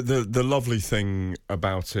 The lovely thing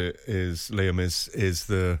about it is, Liam, is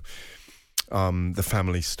the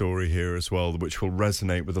family story here as well, which will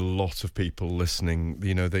resonate with a lot of people listening.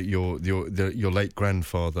 You know that your late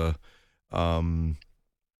grandfather, Brian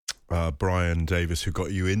Davies, who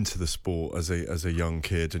got you into the sport as a young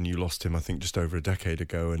kid, and you lost him, I think, just over a decade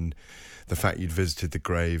ago. And the fact you'd visited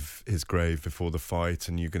his grave before the fight,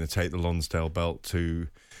 and you're going to take the Lonsdale belt to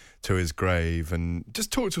his grave, and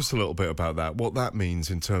just talk to us a little bit about that, what that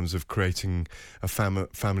means in terms of creating a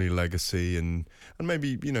family legacy, and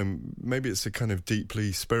maybe, you know, maybe it's a kind of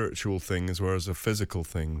deeply spiritual thing as well as a physical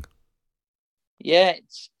thing. Yeah,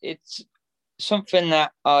 it's something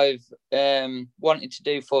that I've wanted to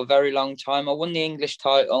do for a very long time. I won the English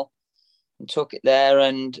title and took it there,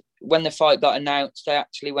 and when the fight got announced, I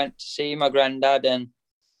actually went to see my granddad, and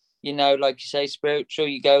you know, like you say, spiritual,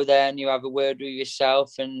 you go there and you have a word with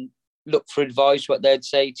yourself and look for advice, what they'd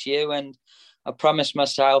say to you. And I promised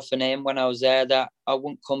myself and him when I was there that I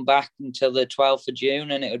wouldn't come back until the 12th of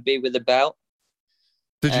June and it would be with a belt.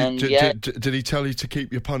 Did he tell you to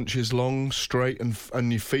keep your punches long, straight,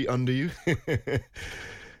 and your feet under you?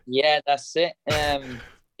 Yeah, that's it.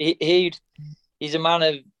 He's a man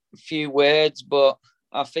of few words, but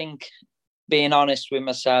I think being honest with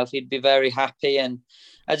myself, he'd be very happy. And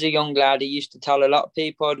as a young lad, he used to tell a lot of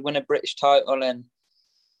people I'd win a British title, and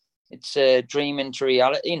it's a dream into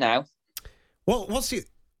reality now. Well, what's it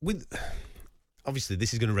with? Obviously,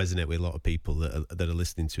 this is going to resonate with a lot of people that are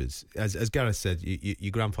listening to us. As Gareth said,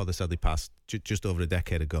 your grandfather sadly passed just over a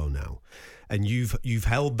decade ago now, and you've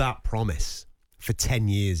held that promise for 10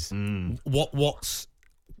 years.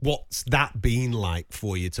 What's that been like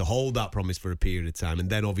for you, to hold that promise for a period of time, and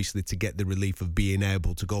then obviously to get the relief of being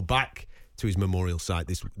able to go back to his memorial site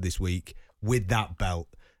this week with that belt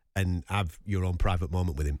and have your own private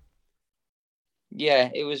moment with him? Yeah,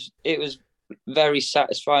 it was very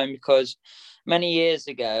satisfying, because many years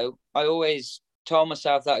ago I always told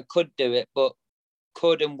myself that I could do it, but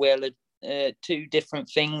could and will are two different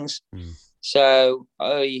things. So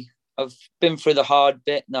I've been through the hard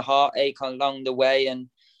bit and the heartache along the way, and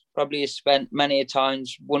probably have spent many a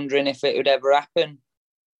times wondering if it would ever happen.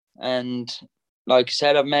 And like I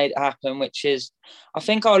said, I've made it happen, which is, I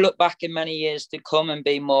think I'll look back in many years to come and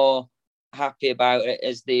be more happy about it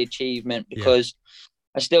as the achievement, because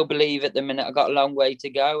I still believe at the minute I got a long way to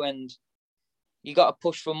go, and you got to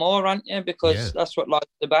push for more, aren't you? Because that's what life's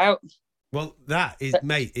about. Well, that is,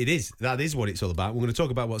 mate, it is. That is what it's all about. We're going to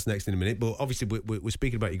talk about what's next in a minute, but obviously we're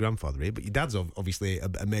speaking about your grandfather here, but your dad's obviously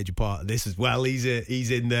a major part of this as well. He's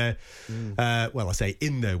in there, well, I say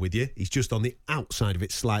in there with you. He's just on the outside of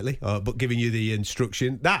it slightly, but giving you the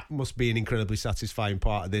instruction. That must be an incredibly satisfying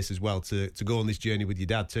part of this as well, to go on this journey with your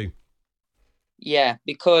dad too. Yeah,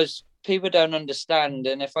 because people don't understand,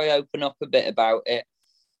 and if I open up a bit about it,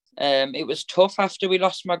 it was tough after we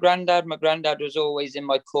lost my granddad. My granddad was always in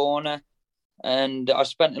my corner, and I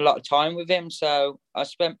spent a lot of time with him. So I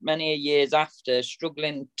spent many years after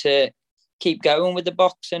struggling to keep going with the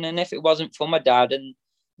boxing. And if it wasn't for my dad and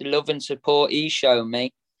the love and support he showed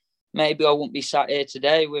me, maybe I wouldn't be sat here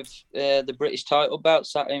today with the British title belt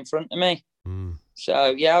sat in front of me.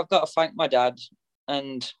 So, yeah, I've got to thank my dad.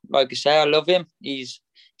 And like I say, I love him. He's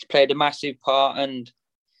played a massive part, and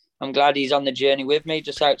I'm glad he's on the journey with me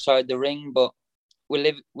just outside the ring. But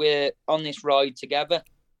we're on this ride together.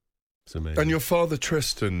 It's amazing. And your father,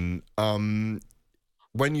 Tristan, when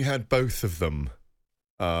you had both of them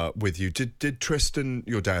with you, did Tristan,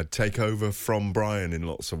 your dad, take over from Brian in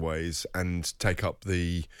lots of ways and pick up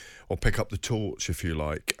the torch, if you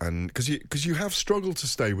like? And because you have struggled to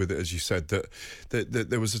stay with it, as you said, that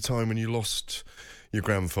there was a time when you lost your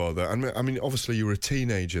grandfather. And I mean, obviously you were a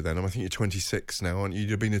teenager then. I think you're 26 now, aren't you?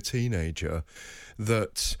 You'd have been a teenager.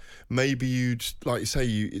 That maybe you'd, like you say,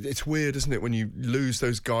 it's weird, isn't it, when you lose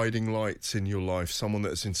those guiding lights in your life, someone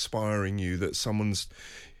that's inspiring you, that someone's,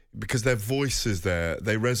 because their voice is there,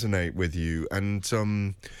 they resonate with you. And,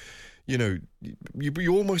 you know,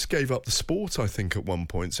 you almost gave up the sport, I think, at one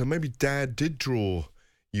point. So maybe Dad did draw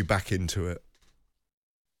you back into it.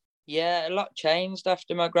 Yeah, a lot changed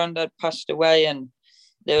after my granddad passed away, and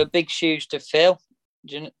there were big shoes to fill.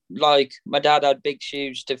 Like, my dad had big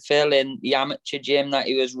shoes to fill in the amateur gym that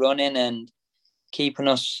he was running and keeping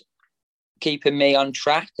me on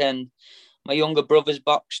track. And my younger brother's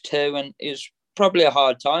boxed too, and it was probably a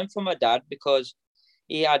hard time for my dad because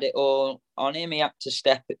he had it all on him. He had to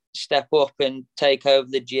step up and take over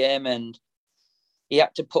the gym, and he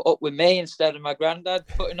had to put up with me instead of my granddad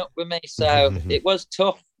putting up with me. So it was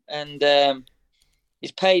tough, and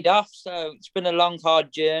it's paid off. So it's been a long,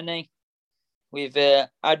 hard journey. We've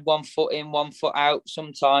had one foot in, one foot out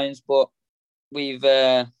sometimes, but we've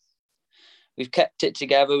kept it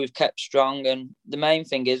together. We've kept strong, and the main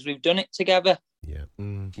thing is we've done it together. Yeah,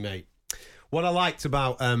 mate. What I liked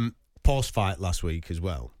about post-fight last week as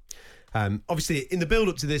well, obviously in the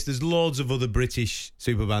build-up to this, there's loads of other British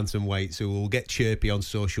super bantamweights who will get chirpy on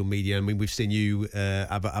social media. I mean, we've seen you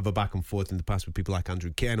have a back and forth in the past with people like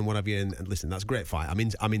Andrew Cain and what have you. And listen, that's a great fight.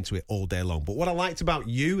 I'm into it all day long. But what I liked about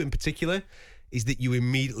you in particular is that you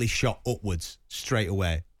immediately shot upwards straight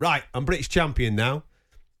away. Right, I'm British champion now.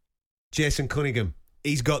 Jason Cunningham,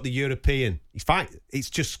 he's got the European. He's fighting. It's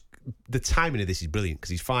just the timing of this is brilliant because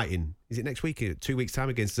he's fighting. Is it next week? 2 weeks' time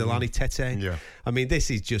against Zolani Tete? Yeah. I mean, this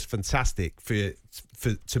is just fantastic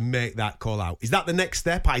to make that call out. Is that the next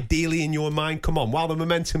step, ideally, in your mind? Come on, while the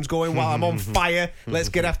momentum's going, while I'm on fire, let's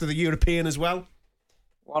get after the European as well.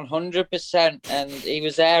 100%. And he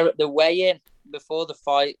was there at the weigh-in before the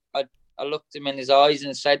fight. I looked him in his eyes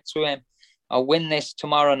and said to him, I'll win this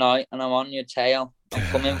tomorrow night and I'm on your tail. I'm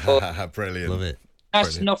coming for Brilliant. Love it.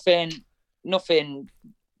 That's Brilliant. nothing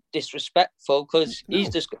disrespectful because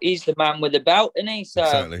he's the man with the belt, isn't he? So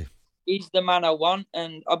exactly. He's the man I want,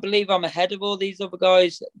 and I believe I'm ahead of all these other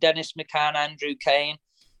guys, Dennis McCann, Andrew Cain.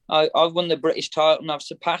 I've won the British title and I've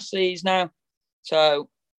surpassed these now. So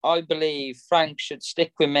I believe Frank should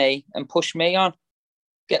stick with me and push me on,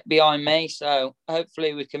 get behind me. So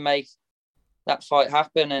hopefully we can make that fight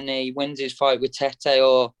happen and he wins his fight with Tete,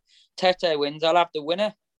 or Tete wins. I'll have the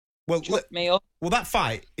winner. Well, me up. Well, that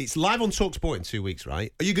fight, it's live on TalkSport in 2 weeks,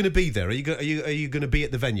 right? Are you going to be there? Are you going to be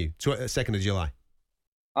at the venue 2nd of July?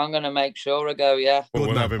 I'm going to make sure I go, yeah.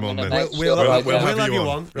 We'll have him on then. We'll have you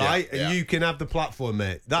on, right? Yeah, and you can have the platform,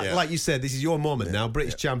 mate. Like you said, this is your moment now.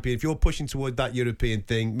 British champion. If you're pushing toward that European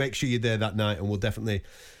thing, make sure you're there that night, and we'll definitely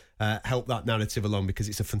help that narrative along, because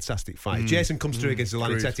it's a fantastic fight. Jason comes through against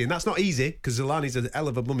Zolani Tete, and that's not easy, because Zolani's a hell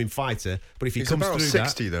of a blooming fighter. But if he comes about through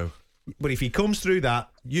 60 though. But if he comes through that,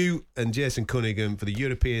 you and Jason Cunningham for the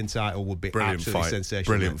European title would be absolutely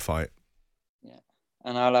sensational. Brilliant fight. Yeah.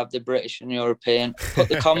 And I'll have the British and European. Put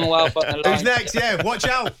the Commonwealth on the line. Who's next? Yeah, watch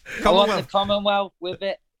out. I want the Commonwealth with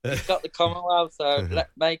it. He's got the Commonwealth, so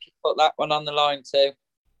make it put that one on the line too.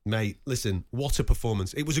 Mate, listen, what a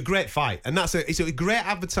performance. It was a great fight. And it's a great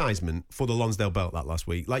advertisement for the Lonsdale belt that last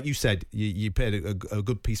week. Like you said, you paid a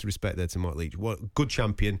good piece of respect there to Mark Leach. What good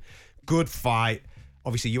champion, good fight.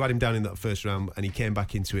 Obviously, you had him down in that first round and he came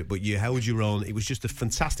back into it, but you held your own. It was just a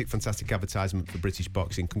fantastic, fantastic advertisement for British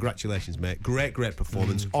boxing. Congratulations, mate. Great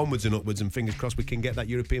performance. Onwards and upwards, and fingers crossed we can get that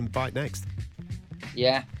European fight next.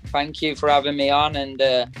 Yeah, thank you for having me on, and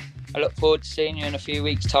I look forward to seeing you in a few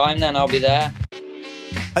weeks' time, then I'll be there.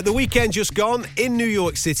 At the weekend just gone, in New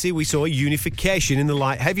York City, we saw a unification in the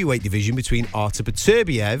light heavyweight division between Artur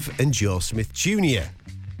Beterbiev and Joe Smith Jr.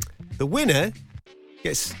 The winner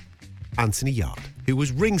gets Anthony Yarde, who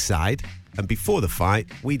was ringside, and before the fight,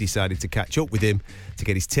 we decided to catch up with him to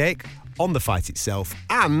get his take on the fight itself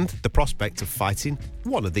and the prospect of fighting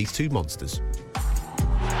one of these two monsters.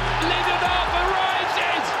 Lyndon Arthur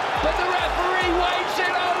rises, but the referee waves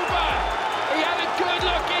it over. He had a good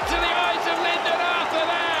look into the eyes of Lyndon Arthur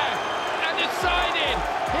there and decided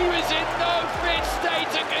he was in no fit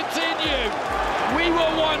state to continue. We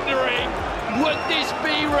were wondering, would this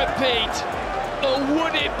be repeat? Or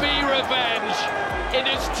would it be revenge? It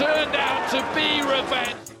has turned out to be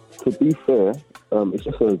revenge. To be fair, it's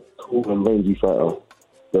just a tall and rangy fighter.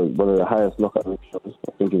 So one of the highest knockout ratios.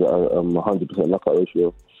 I think it's 100% knockout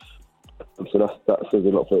ratio. So that says a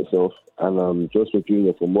lot for itself. And Joseph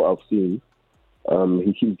Jr., from what I've seen,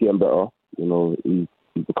 he keeps getting better. You know,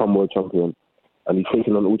 he's become world champion, and he's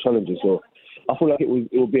taking on all challenges. So I feel like it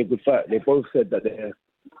will be a good fight. They both said that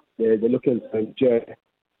they're looking to enjoy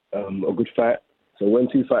a good fight. So when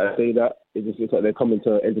two fighters say that, it just looks like they're coming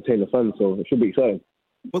to entertain the fans, so it should be exciting.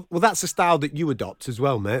 Well, that's a style that you adopt as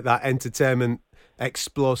well, mate, that entertainment,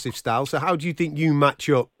 explosive style. So how do you think you match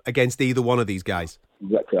up against either one of these guys?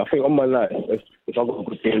 Exactly. I think on my night, if I've got a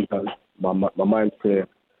good game plan, my mind's clear,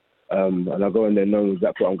 and I go in there knowing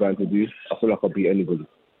exactly what I'm going to do, I feel like I'll beat anybody.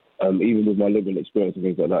 Even with my living experience and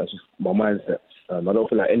things like that, it's just my mindset. I don't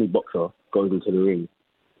feel like any boxer goes into the ring.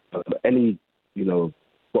 Any,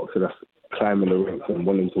 boxer that's climbing the ranks and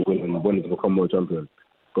wanting to win and wanting to become world champion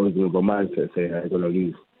goes in with a mindset saying they're going to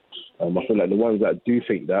lose. I feel like the ones that do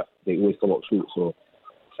think that, they always come up short. So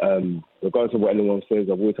regardless of what anyone says,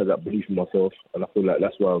 I've always had that belief in myself, and I feel like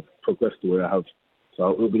that's why I've progressed the way I have. So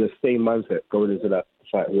it will be the same mindset going into that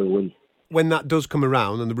fight, whoever wins. When that does come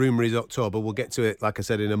around, and the rumour is October, we'll get to it, like I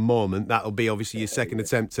said, in a moment. That'll be obviously your second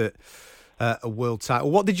attempt at a world title.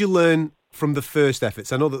 What did you learn from the first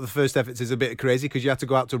efforts? I know that the first efforts is a bit crazy because you had to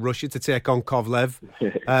go out to Russia to take on Kovalev.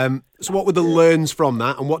 So what were the learns from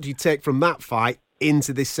that, and what do you take from that fight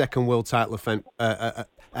into this second world title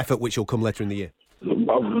effort, which will come later in the year?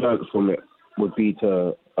 What I've learned from it would be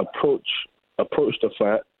to approach the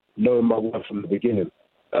fight knowing my worth from the beginning.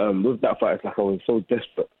 With that fight, it's like I was so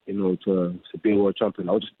desperate, to be a world champion.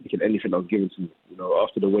 I was just taking anything that was given to me.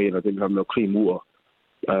 After the weigh-in, I didn't have no clean water.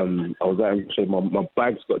 I was out, my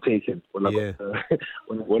bags got taken when I got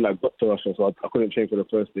when I got to Russia, so I couldn't train for the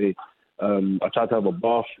first day. I tried to have a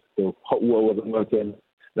bath, the hot water wasn't working.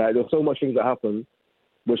 Like, there were so much things that happened,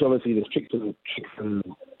 which obviously there's tricks and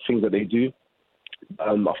things that they do.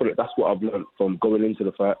 I feel like that's what I've learned from going into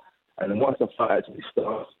the fight. And then once the fight actually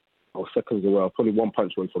starts, I was seconds away. I was probably one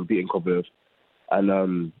punch away from beating Kovalev.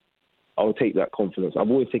 And I'll take that confidence.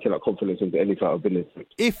 I've always taken that confidence into any fight I've been in.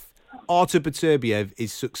 If Artur Beterbiev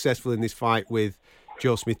is successful in this fight with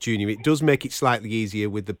Joe Smith Jr., it does make it slightly easier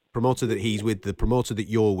with the promoter that he's with, the promoter that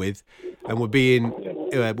you're with, and we're being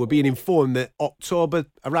informed that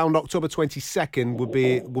around October 22nd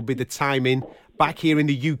would be the timing back here in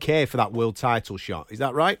the UK for that world title shot. Is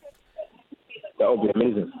that right? That would be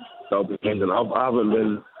amazing. I haven't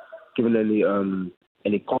been given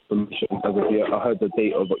any confirmation as of yet. I heard the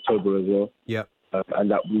date of October as well. Yeah. And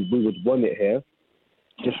that we would want it here.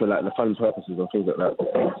 just for like the fun purposes or things like that.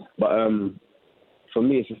 But for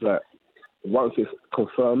me, it's just like once it's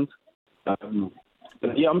confirmed, I'm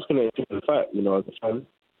just gonna enjoy the fight, as a fan.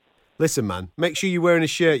 Listen, man, make sure you're wearing a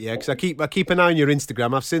shirt, yeah, because I keep an eye on your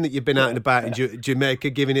Instagram. I've seen that you've been out and about in Jamaica,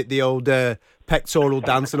 giving it the old pectoral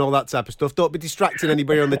dance and all that type of stuff. Don't be distracting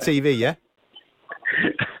anybody on the TV, yeah?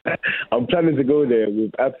 I'm planning to go there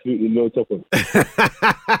with absolutely no top on.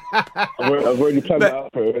 I've already planned that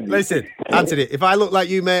out already. Listen, Anthony, if I look like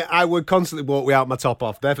you, mate, I would constantly walk without my top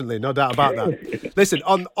off. Definitely, no doubt about that. Listen,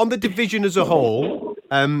 on the division as a whole,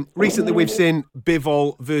 recently we've seen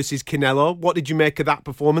Bivol versus Canelo. What did you make of that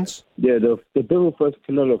performance? Yeah, the Bivol versus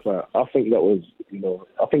Canelo fight, I think that was,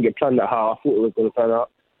 I think it planned out how I thought it was going to pan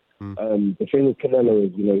out. The thing with Canelo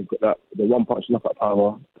is, you've got the one-punch knockout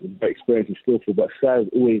power, very experienced and skillful, but size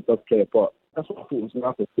always does play a part. That's what I thought was going to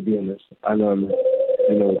happen, to be honest. And,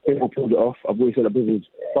 Bivol pulled it off. I've always said that Bivol's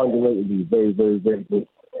fundamentally very, very, very good.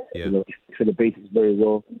 Yeah. He said the basics very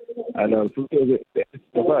well. And for me, it was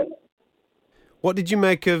the fight. What did you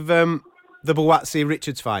make of the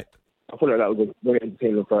Buatsi-Richards fight? I thought that was a very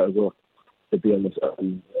entertaining fight as well, to be honest.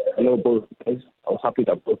 I know both guys. I was happy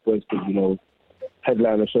that both boys could,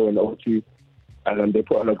 headline a show in the O2, and they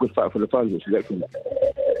put on a good fight for the fans, which is excellent.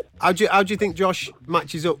 How do you think Josh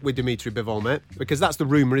matches up with Dimitri Bivol, mate? Because that's the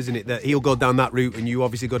rumour, isn't it, that he'll go down that route and you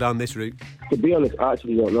obviously go down this route? To be honest, I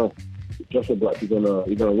actually don't know. Josh Black, he's gonna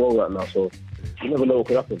roll right now, so you never know what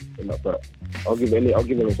could happen in that fight. I'll give him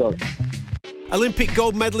a chance. Olympic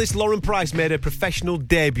gold medalist Lauren Price made her professional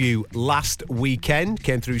debut last weekend,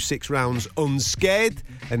 came through 6 rounds unscathed,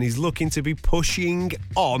 and is looking to be pushing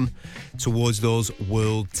on towards those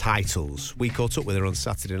world titles. We caught up with her on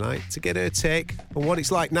Saturday night to get her take on what it's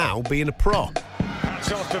like now being a pro.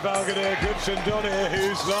 Hats off to Valgadir Goodson Donner,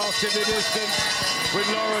 who's last in the distance with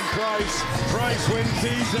Lauren Price. Price wins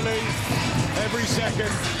easily every second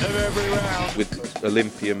of every round. With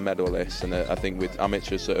Olympian medalists, and I think with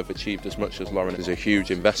amateurs that have achieved as much as Lauren, there's a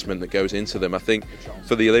huge investment that goes into them. I think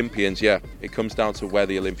for the Olympians, it comes down to where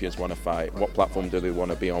the Olympians want to fight, what platform do they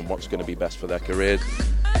want to be on, what's going to be best for their careers.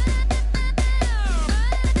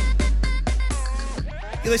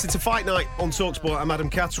 You listen to Fight Night on TalkSport. I'm Adam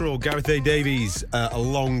Catterall, Gareth A. Davies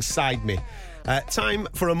alongside me. Time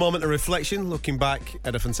for a moment of reflection, looking back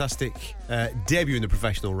at a fantastic debut in the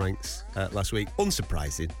professional ranks last week.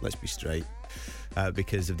 Unsurprising, let's be straight,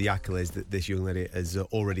 because of the accolades that this young lady has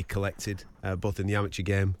already collected, both in the amateur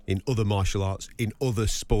game, in other martial arts, in other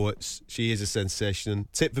sports. She is a sensation.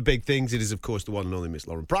 Tip for big things, it is, of course, the one and only Miss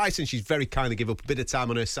Lauren Price, and she's very kindly give up a bit of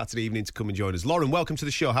time on her Saturday evening to come and join us. Lauren, welcome to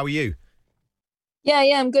the show. How are you? Yeah,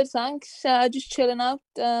 I'm good, thanks. Just chilling out.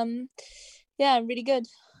 I'm really good.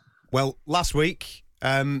 Well, last week,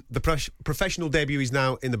 the professional debut is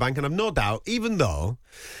now in the bank, and I've no doubt, even though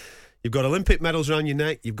you've got Olympic medals around your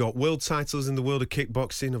neck, you've got world titles in the world of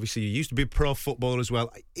kickboxing, obviously you used to be a pro footballer as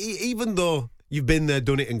well, even though you've been there,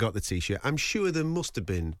 done it and got the T-shirt, I'm sure there must have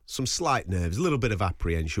been some slight nerves, a little bit of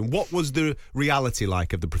apprehension. What was the reality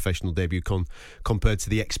like of the professional debut compared to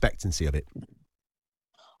the expectancy of it?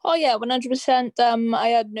 Oh, yeah, 100%. I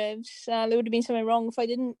had nerves. There would have been something wrong if I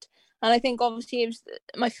didn't. And I think, obviously, it was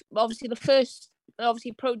the first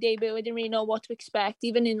pro debut. I didn't really know what to expect,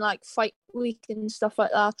 even in, fight week and stuff like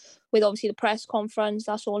that, with, obviously, the press conference.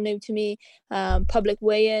 That's all new to me. Public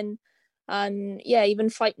weigh-in. And, even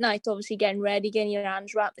fight night, obviously, getting ready, getting your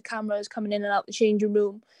hands wrapped, the cameras coming in and out the changing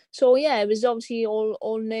room. So, it was obviously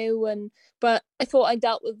all new. But I thought I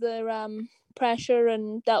dealt with the pressure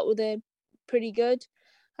and dealt with it pretty good.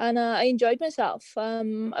 And I enjoyed myself. I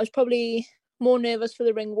was probably more nervous for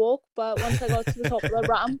the ring walk, but once I got to the top of the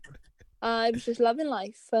ramp, I was just loving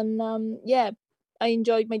life. And I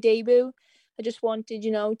enjoyed my debut. I just wanted,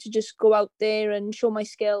 to just go out there and show my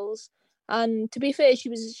skills. And to be fair, she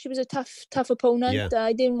was a tough opponent. Yeah.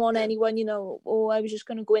 I didn't want anyone, I was just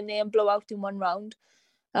going to go in there and blow out in one round.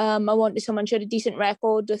 I wanted someone, she had a decent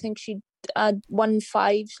record. I think she had won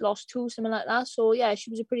 5, lost 2, something like that. So, she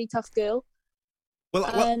was a pretty tough girl.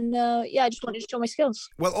 I just wanted to show my skills.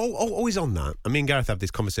 Well, always on that. I mean, Gareth have this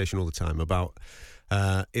conversation all the time about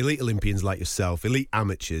elite Olympians like yourself, elite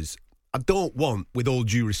amateurs. I don't want, with all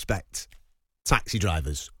due respect, taxi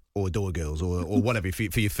drivers or door girls or whatever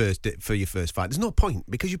for your first fight. There's no point,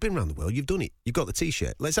 because you've been around the world, you've done it, you've got the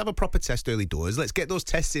T-shirt. Let's have a proper test early doors. Let's get those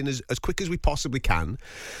tests in as quick as we possibly can.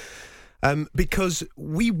 Because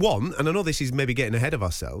we want, and I know this is maybe getting ahead of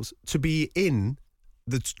ourselves, to be in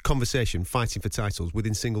the conversation fighting for titles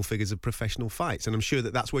within single figures of professional fights, and I'm sure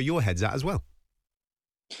that's where your head's at as well.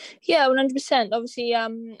 Yeah, 100%. Obviously,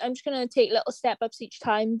 I'm just going to take little step-ups each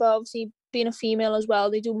time, but obviously being a female as well,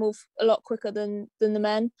 they do move a lot quicker than the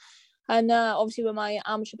men. and obviously with my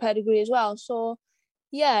amateur pedigree as well. So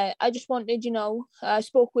yeah, I just wanted, I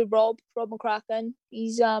spoke with Rob McCracken.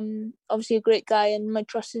 He's obviously a great guy, and my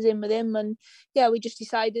trust is in with him. And yeah, we just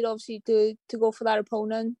decided obviously to go for that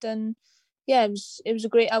opponent, and yeah, it was a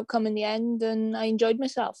great outcome in the end, and I enjoyed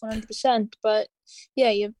myself 100%. But yeah,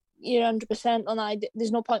 you're 100% on that.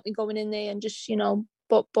 There's no point in going in there and just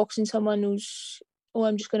boxing someone who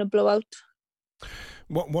I'm just going to blow out.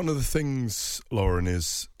 One of the things, Lauren,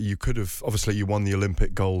 is you could have, obviously you won the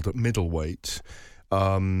Olympic gold at middleweight.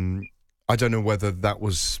 I don't know whether that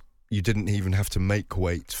was, you didn't even have to make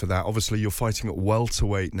weight for that. Obviously you're fighting at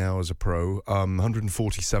welterweight now as a pro,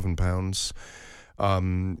 147 pounds.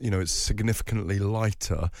 It's significantly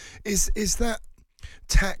lighter. Is that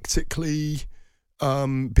tactically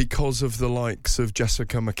because of the likes of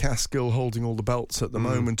Jessica McCaskill holding all the belts at the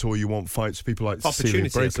moment, or you want fights for people like Cecilia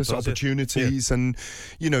Breakers, opportunities, and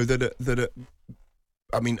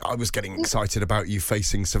I was getting excited about you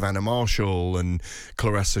facing Savannah Marshall and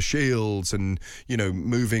Claressa Shields and,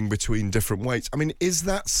 moving between different weights. I mean, is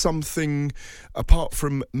that something, apart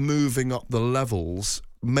from moving up the levels,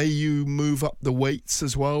 may you move up the weights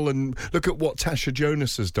as well? And look at what Tasha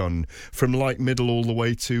Jonas has done from light middle all the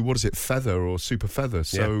way to, feather or super feather.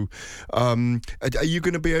 So are you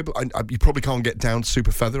going to be able, you probably can't get down to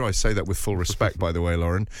super feather. I say that with full respect, by the way,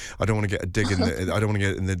 Lauren. I don't want to get a dig in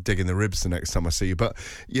the dig in the ribs the next time I see you. But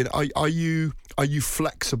are you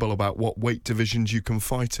flexible about what weight divisions you can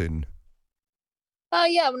fight in?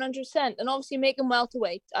 Yeah, 100%. And obviously making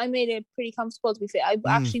welterweight, I made it pretty comfortable, to be fair. I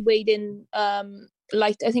actually weighed in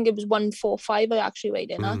light, I think it was 145 I actually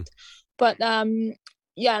weighed in at. But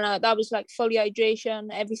that was like full hydration,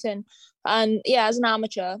 everything. And yeah, as an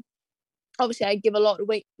amateur, obviously I give a lot of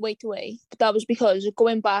weight away. But that was because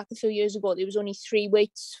going back a few years ago, there was only 3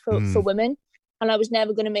 weights for women. And I was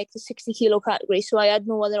never going to make the 60 kilo category. So I had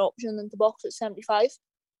no other option than to box at 75.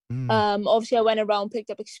 Obviously I went around, picked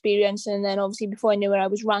up experience, and then obviously before I knew it, I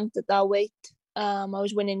was ranked at that weight. I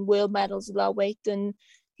was winning world medals at that weight, and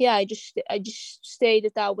yeah, I just stayed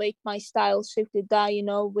at that weight. My style suited that,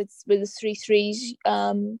 with the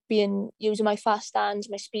 3-3s, using my fast stands,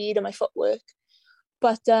 my speed, and my footwork.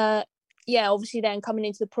 But obviously then coming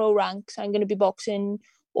into the pro ranks, I'm going to be boxing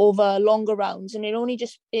over longer rounds, and it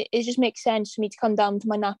just makes sense for me to come down to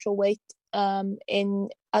my natural weight in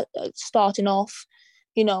starting off.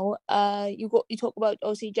 You talk about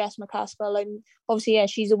obviously Jess McCaskill, and obviously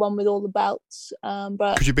she's the one with all the belts.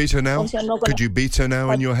 But could you beat her now? Could you beat her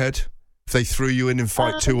now in your head if they threw you in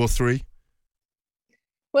fight 2 or 3?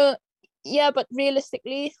 Well, yeah, but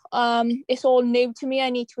realistically, it's all new to me. I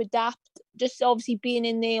need to adapt. Just obviously being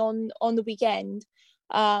in there on the weekend,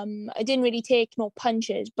 I didn't really take no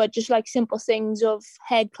punches, but just like simple things of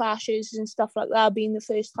head clashes and stuff like that. Being the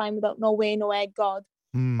first time without no way, no head guard.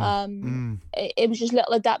 It was just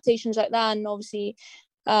little adaptations like that, and obviously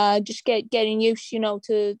just getting used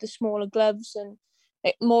to the smaller gloves and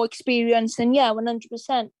more experience, and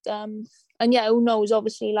 100%. And who knows,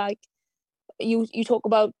 obviously, like you talk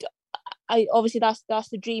about, obviously that's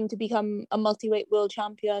the dream, to become a multi-weight world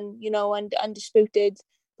champion, and undisputed.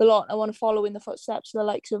 The lot I want to follow in the footsteps of the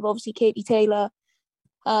likes of obviously Katie Taylor.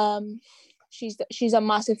 She's a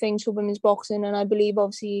massive thing for women's boxing, and I believe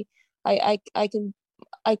obviously I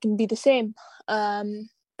can be the same.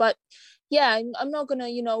 But yeah, I'm not gonna,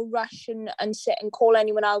 rush and sit and call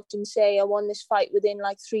anyone out and say I won this fight within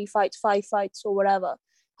like 3 fights, 5 fights or whatever.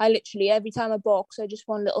 I literally, every time I box, I just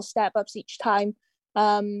want little step ups each time,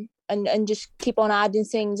 and just keep on adding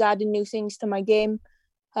new things to my game.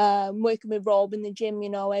 Working with Rob in the gym,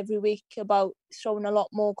 every week about throwing a lot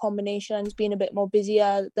more combinations, being a bit more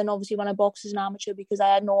busier than obviously when I boxed as an amateur, because I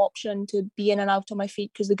had no option to be in and out on my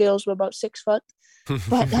feet because the girls were about 6 foot.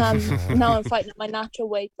 But now I'm fighting at my natural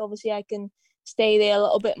weight. Obviously I can stay there a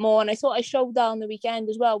little bit more, and I thought I showed that on the weekend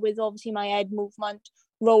as well, with obviously my head movement,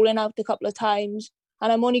 rolling out a couple of times, and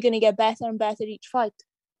I'm only going to get better and better each fight.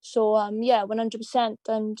 So 100%.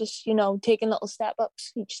 I'm just taking little step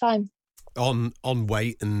ups each time. On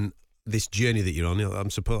weight and this journey that you're on, I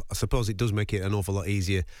suppose it does make it an awful lot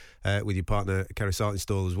easier with your partner Kerry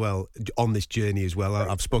Saltonstall as well, on this journey as well.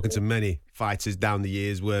 I've spoken to many fighters down the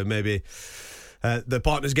years where maybe the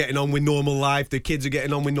partner's getting on with normal life, the kids are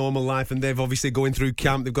getting on with normal life, and they've obviously going through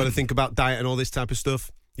camp, they've got to think about diet and all this type of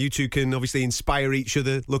stuff. You two can obviously inspire each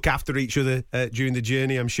other, look after each other during the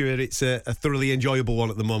journey. I'm sure it's a thoroughly enjoyable one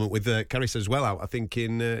at the moment with Carissa as well out, I think,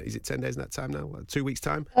 in, is it 10 days in that time now? 2 weeks'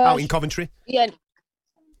 time? Out in Coventry? Yeah,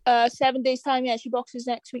 7 days' time, she boxes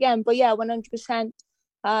next weekend. But 100%.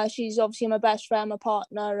 She's obviously my best friend, my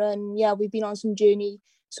partner, and we've been on some journey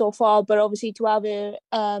so far. But obviously to have her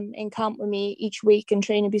in camp with me each week and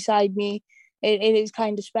training beside me, it is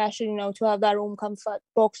kind of special, you know, to have that home comfort.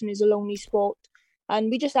 Boxing is a lonely sport. And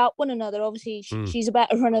we just help one another. Obviously, she's a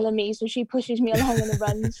better runner than me, so she pushes me along in the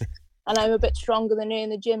runs. And I'm a bit stronger than her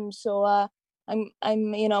in the gym, so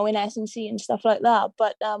I'm you know, in S&C and stuff like that.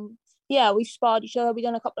 But yeah, we've sparred each other. We've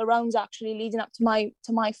done a couple of rounds actually leading up to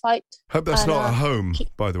my fight. Hope that's not at home,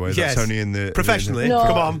 by the way. Yes. That's only in the professionally. No.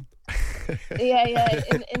 Come on. Yeah,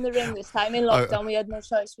 in the ring this time. In lockdown, we had no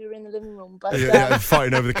choice. We were in the living room. But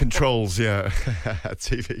fighting over the controls. Yeah,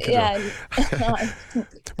 TV. Yeah.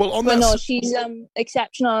 Well, on but that. No, she's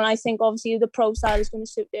exceptional, and I think obviously the pro style is going to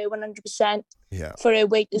suit her 100%. Yeah. For her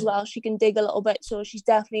weight as well, she can dig a little bit, so she's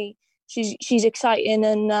definitely she's exciting,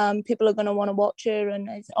 and people are going to want to watch her, and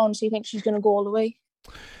I honestly think she's going to go all the way.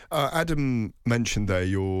 Adam mentioned there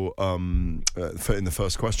your in the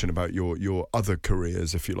first question about your other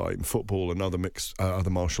careers, if you like, in football and other other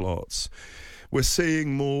martial arts. We're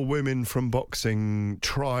seeing more women from boxing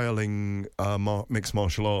trialling mixed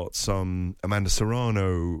martial arts. Amanda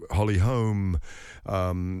Serrano, Holly Holm,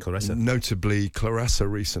 Claressa. Notably Claressa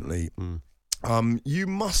recently. You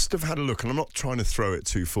must have had a look, and I'm not trying to throw it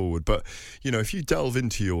too forward, but you know, if you delve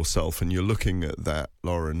into yourself and you're looking at that,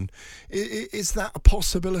 Lauren, is that a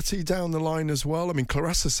possibility down the line as well? I mean,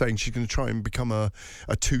 Claressa's saying she's going to try and become a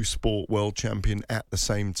two-sport world champion at the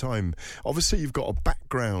same time. Obviously, you've got a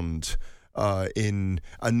background in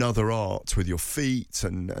another art with your feet,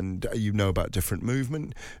 and you know about different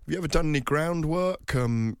movement. Have you ever done any groundwork,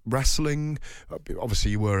 wrestling?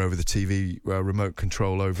 Obviously you were over the TV remote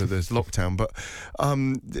control over the lockdown, but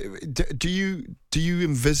do you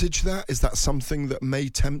envisage that? Is that something that may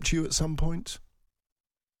tempt you at some point?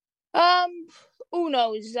 Who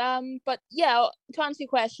knows? But yeah, to answer your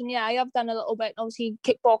question, yeah, I have done a little bit. Obviously,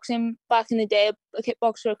 kickboxing back in the day. I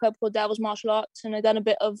kickboxed for a club called Devil's Martial Arts, and I've done a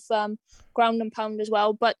bit of ground and pound as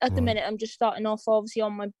well. But at the minute, I'm just starting off, obviously,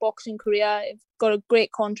 on my boxing career. I've got a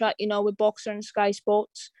great contract, you know, with Boxer and Sky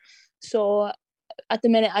Sports. So at the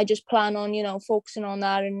minute, I just plan on, you know, focusing on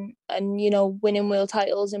that and you know, winning world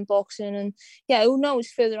titles in boxing. And yeah, who knows,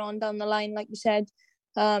 further on down the line, like you said,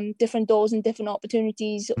 different doors and different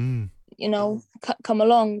opportunities. You know, come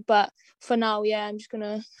along. But for now, yeah, I'm just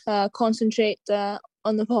going to concentrate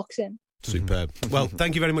on the boxing. Superb. Well,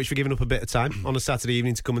 thank you very much for giving up a bit of time on a Saturday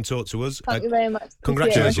evening to come and talk to us. Thank you very much.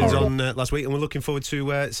 Congratulations on last week, and we're looking forward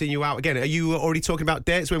to seeing you out again. Are you already talking about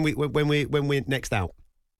dates when we're next out?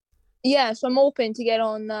 Yeah, so I'm hoping to get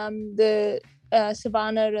on the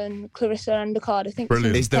Savannah and Claressa undercard. I think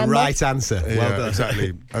brilliant. It's the right answer. Yeah, well done.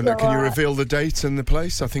 Exactly. And so, can you reveal the date and the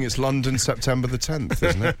place? I think it's London, September the 10th,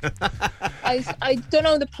 isn't it? I don't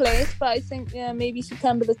know the place, but I think maybe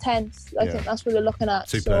September the 10th. I think that's what they're looking at.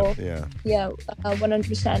 Superb. So, yeah,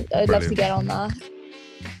 100%. I'd love to get on that.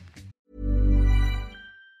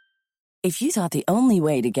 If you thought the only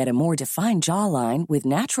way to get a more defined jawline with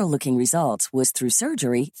natural-looking results was through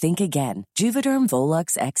surgery, think again. Juvederm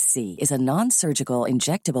Volux XC is a non-surgical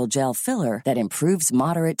injectable gel filler that improves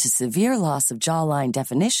moderate to severe loss of jawline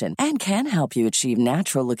definition and can help you achieve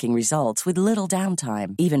natural-looking results with little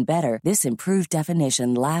downtime. Even better, this improved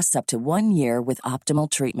definition lasts up to 1 year with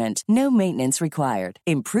optimal treatment. No maintenance required.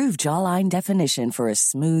 Improve jawline definition for a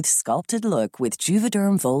smooth, sculpted look with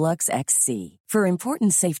Juvederm Volux XC. For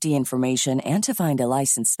important safety information and to find a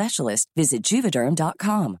licensed specialist, visit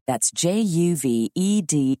Juvederm.com. That's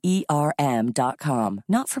JUVEDERM.com.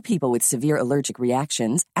 Not for people with severe allergic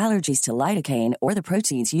reactions, allergies to lidocaine, or the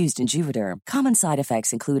proteins used in Juvederm. Common side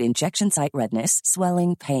effects include injection site redness,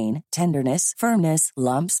 swelling, pain, tenderness, firmness,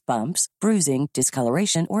 lumps, bumps, bruising,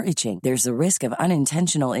 discoloration, or itching. There's a risk of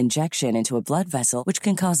unintentional injection into a blood vessel, which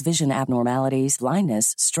can cause vision abnormalities,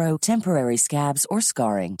 blindness, stroke, temporary scabs, or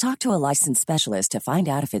scarring. Talk to a licensed specialist to find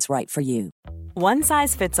out if it's right for you. One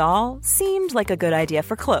size fits all seemed like a good idea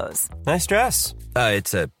for clothes. Nice dress.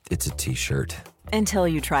 It's a t-shirt. Until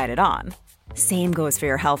you tried it on. Same goes for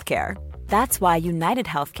your healthcare. That's why United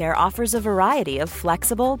Healthcare offers a variety of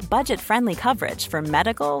flexible, budget-friendly coverage for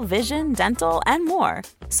medical, vision, dental, and more.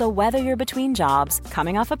 So whether you're between jobs,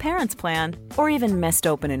 coming off a parent's plan, or even missed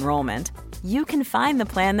open enrollment, you can find the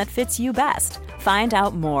plan that fits you best. Find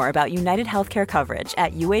out more about United Healthcare coverage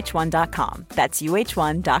at UH1.com. That's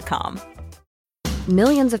UH1.com.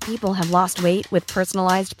 Millions of people have lost weight with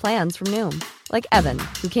personalized plans from Noom. Like Evan,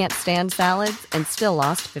 who can't stand salads and still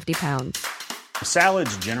lost 50 pounds.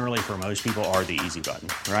 Salads generally for most people are the easy button,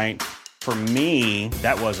 right? For me,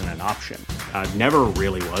 that wasn't an option. I never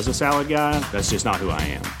really was a salad guy. That's just not who I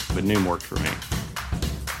am. But Noom worked for me.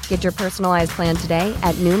 Get your personalized plan today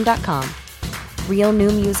at Noom.com. Real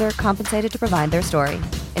Noom user compensated to provide their story.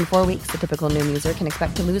 In 4 weeks, the typical Noom user can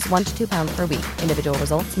expect to lose 1 to 2 pounds per week. Individual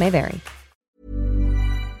results may vary.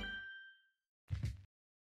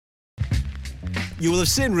 You will have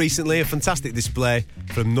seen recently a fantastic display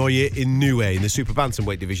from Noya Inoue in the super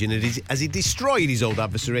bantamweight division as he destroyed his old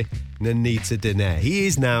adversary, Nonito Donaire. He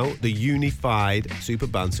is now the unified super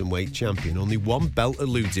bantamweight champion. Only one belt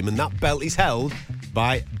eludes him, and that belt is held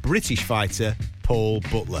by British fighter Paul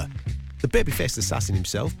Butler. The baby-faced assassin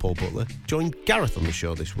himself, Paul Butler, joined Gareth on the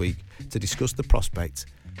show this week to discuss the prospect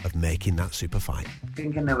of making that super fight. I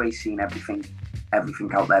think Inoue's seen everything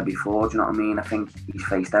out there before, do you know what I mean? I think he's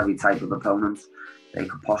faced every type of opponent they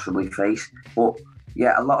could possibly face. But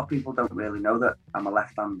yeah, a lot of people don't really know that I'm a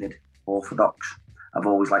left-handed orthodox. I've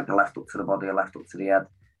always liked the left up to the body, a left up to the head.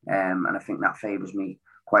 And I think that favours me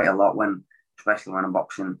quite a lot especially when I'm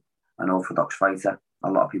boxing an orthodox fighter. A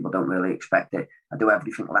lot of people don't really expect it. I do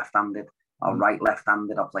everything left-handed. I'll write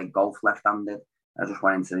left-handed. I play golf left-handed. I just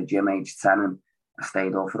went into the gym age 10 and I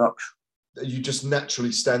stayed orthodox. You just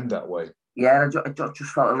naturally stand that way? Yeah, I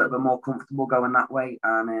just felt a little bit more comfortable going that way.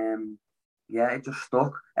 And yeah, it just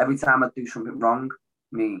stuck. Every time I do something wrong,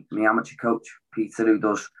 me amateur coach, Peter, who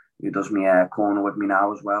does my corner with me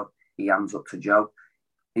now as well, he hands up to Joe.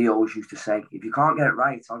 He always used to say, if you can't get it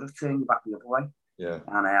right, I'll just turn you back the other way. Yeah.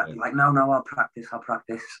 And I'd be like, no, I'll practice.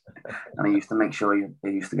 And I used to make sure he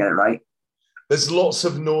used to get it right. There's lots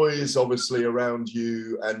of noise, obviously, around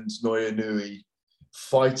you and Noya Inoue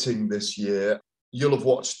fighting this year. You'll have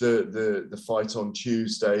watched the fight on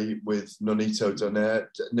Tuesday with Nonito Donaire.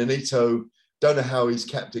 Nonito, don't know how he's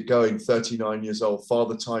kept it going, 39 years old.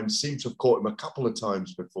 Father Time seems to have caught him a couple of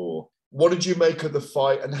times before. What did you make of the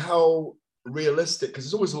fight and how realistic? Because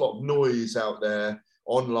there's always a lot of noise out there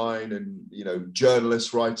online and,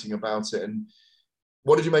 journalists writing about it. And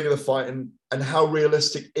what did you make of the fight and how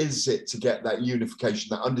realistic is it to get that unification,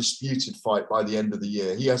 that undisputed fight by the end of the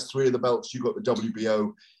year? He has 3 of the belts. You've got the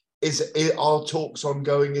WBO. Are talks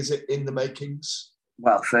ongoing? Is it in the makings?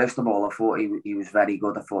 Well, first of all, I thought he was very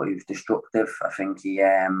good. I thought he was destructive. I think he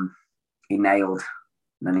nailed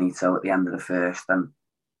Nonito at the end of the first. And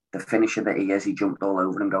the finisher that he is, he jumped all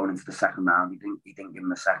over him going into the second round. He didn't give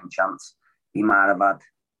him a second chance. He might have had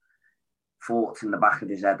thoughts in the back of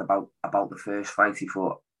his head about the first fight. He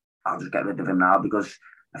thought, I'll just get rid of him now, because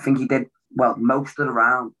I think he did, well, most of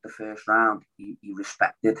the first round, he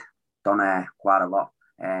respected Donaire quite a lot.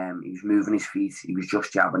 He was moving his feet, he was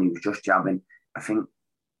just jabbing. I think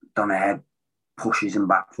Donaire pushes him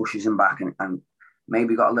back and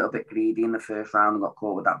maybe got a little bit greedy in the first round and got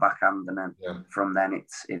caught with that backhand, and then from then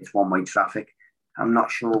it's one-way traffic. I'm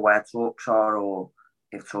not sure where talks are or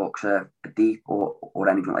if talks are deep or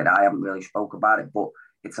anything like that. I haven't really spoke about it, but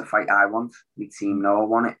it's a fight I want. My team know I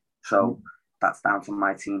want it. So that's down to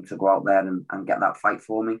my team to go out there and get that fight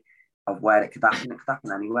for me. Of where it could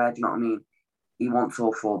happen anywhere. Do you know what I mean? He wants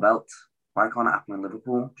all 4 belts. Why can't it happen in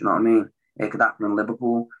Liverpool? Do you know what I mean? It could happen in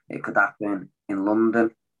Liverpool. It could happen in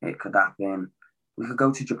London. It could happen... We could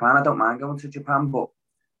go to Japan. I don't mind going to Japan, but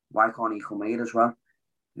why can't he come here as well?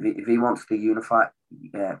 If he wants to unify,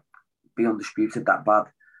 be undisputed that bad,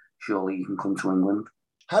 surely he can come to England.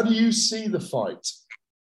 How do you see the fight?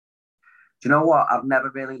 Do you know what? I've never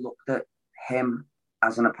really looked at him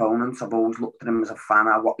as an opponent. I've always looked at him as a fan.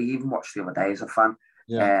 I even watched the other day as a fan.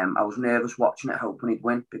 Yeah. I was nervous watching it, hoping he'd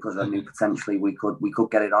win, because I knew potentially we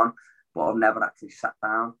could get it on. But I've never actually sat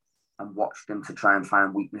down and watched him to try and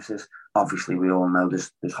find weaknesses. Obviously, we all know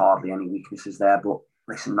there's hardly any weaknesses there. But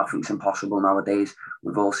listen, nothing's impossible nowadays.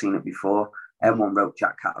 We've all seen it before. Everyone wrote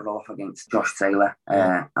Jack Catterall off against Josh Taylor,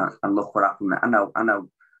 and look what happened. I know,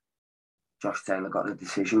 Josh Taylor got the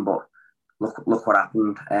decision, but look what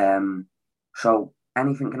happened. So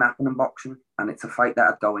anything can happen in boxing, and it's a fight that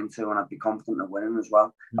I'd go into and I'd be confident of winning as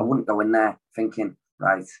well. I wouldn't go in there thinking,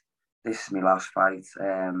 right, this is my last fight.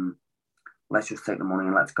 Let's just take the money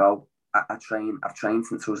and let's go. I've trained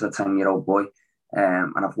since I was a 10-year-old boy,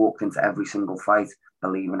 and I've walked into every single fight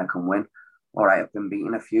believing I can win. All right, I've been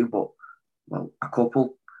beaten a few, but a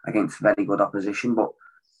couple against very good opposition. But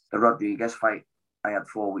the Rodriguez fight, I had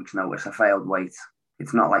 4 weeks' notice. I failed weight.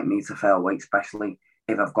 It's not like me to fail weight, especially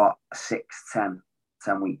if I've got a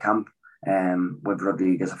 10-week camp. With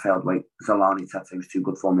Rodriguez, I failed weight. Zolani Tattoo was too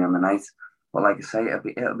good for me on the night. But like I say,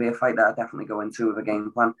 it'll be a fight that I definitely go into with a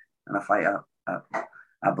game plan, and a fight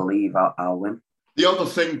I believe I'll win. The other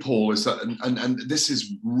thing, Paul, is that, and this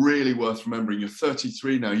is really worth remembering, you're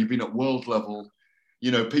 33 now, you've been at world level.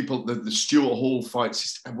 You know, people, the Stuart Hall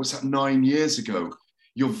fights, was that 9 years ago?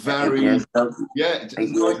 You're very, 8 years ago. yeah, 8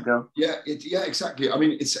 years ago. Yeah, exactly. I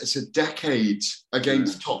mean, it's a decade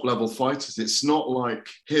against top level fighters. It's not like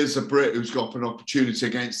here's a Brit who's got an opportunity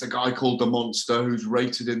against a guy called the Monster who's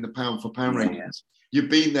rated in the pound for pound rankings. You've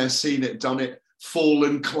been there, seen it, done it,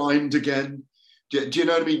 fallen, climbed again. Do you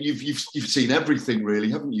know what I mean? You've seen everything,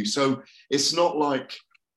 really, haven't you? So it's not like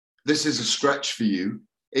this is a stretch for you.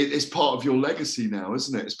 It's part of your legacy now,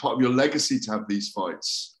 isn't it? It's part of your legacy to have these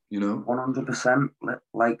fights. 100%.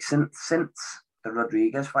 Like since the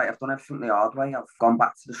Rodriguez fight, I've done everything the hard way. I've gone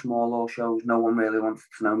back to the small shows. No one really wanted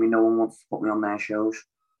to know me. No one wanted to put me on their shows.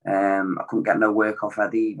 I couldn't get no work off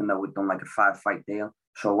Eddie, even though we'd done like a 5-fight deal.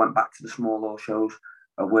 So I went back to the small shows.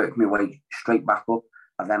 I worked my way straight back up.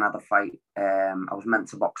 I then had a fight. I was meant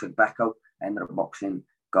to box with Becco. I ended up boxing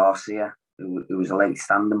Garcia, who was a late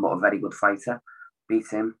standing but a very good fighter. Beat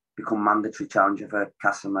him, become mandatory challenger for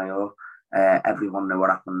Casamayor. Everyone knew what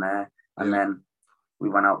happened there. And then we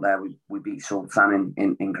went out there, we beat Sultan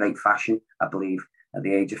in great fashion, I believe. At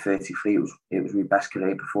the age of 33, it was my best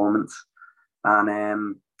career performance.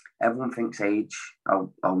 And everyone thinks age,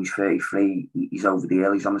 he's 33, he's over the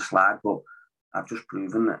hill, he's on the slide, but I've just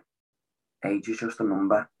proven that age is just a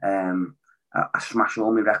number. I smash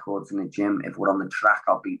all my records in the gym. If we're on the track,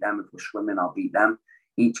 I'll beat them. If we're swimming, I'll beat them.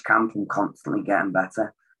 Each camp, I'm constantly getting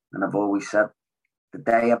better. And I've always said, the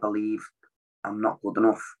day I believe I'm not good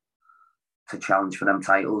enough to challenge for them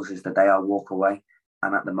titles is the day I walk away.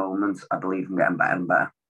 And at the moment, I believe I'm getting better and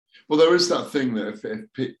better. Well, there is that thing that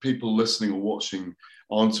if people listening or watching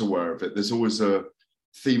aren't aware of it, there's always a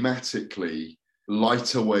thematically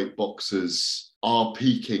lighter weight boxers are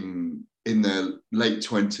peaking in their late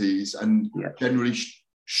 20s and generally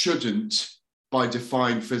shouldn't, by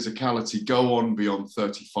defined physicality, go on beyond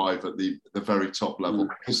 35 at the very top level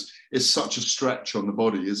because it's such a stretch on the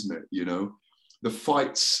body, isn't it? The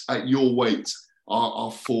fights at your weight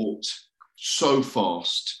are fought so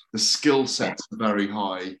fast. The skill sets are very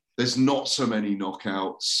high. There's not so many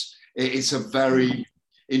knockouts. It's a very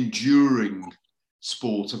enduring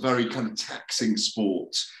sport, a very kind of taxing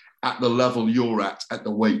sport at the level you're at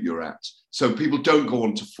the weight you're at. So people don't go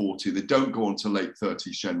on to 40. They don't go on to late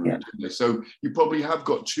 30s generally. Yeah. So you probably have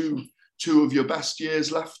got two of your best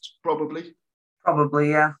years left, probably.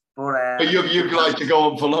 Probably, yeah. But you'd like to go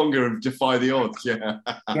on for longer and defy the odds, yeah.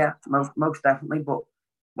 Yeah, most definitely. But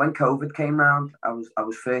when COVID came round, I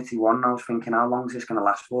was 31. And I was thinking, how long is this going to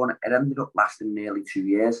last for? And it ended up lasting nearly 2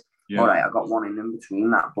 years. Yeah. All right, I got one in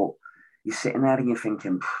between that. But you're sitting there and you're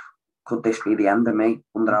thinking, could this be the end of me?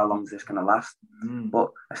 Wonder how long is this going to last?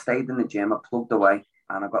 But I stayed in the gym, I plugged away,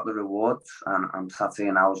 and I got the rewards. And I'm sat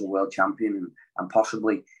here now as a world champion and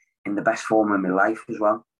possibly in the best form of my life as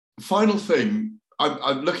well. Final thing,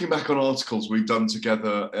 I'm looking back on articles we've done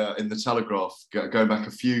together in the Telegraph, going back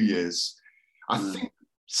a few years. I think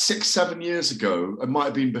 6-7 years ago, it might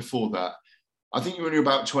have been before that. I think you were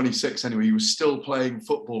about 26 anyway. You were still playing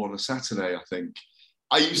football on a Saturday, I think.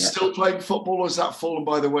 Are you still playing football, or has that fallen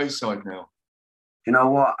by the wayside now? You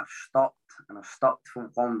know what? I've stopped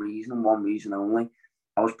for one reason only.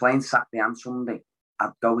 I was playing Saturday and Sunday.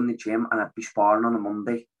 I'd go in the gym and I'd be sparring on a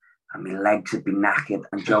Monday and my legs would be knackered.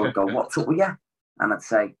 And Joe would go, "What's up with you?" And I'd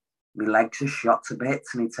say, "My legs are shot to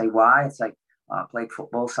bits." And he'd say, "Why?" I'd say, "I played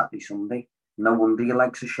football Saturday, Sunday. No wonder your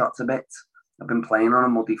legs are shot to bits. I've been playing on a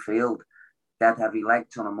muddy field, dead heavy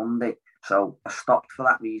legs on a Monday." So I stopped for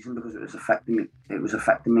that reason because it was affecting me. It was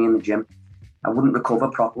affecting me in the gym. I wouldn't recover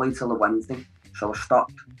properly till the Wednesday. So I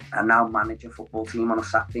stopped. I now manage a football team on a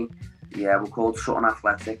Saturday. Yeah, we're called Sutton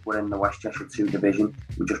Athletic. We're in the West Cheshire 2 division.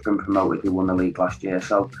 We've just been promoted. We won the league last year.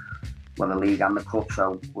 So we're the league and the cup.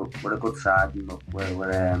 So we're a good side and we're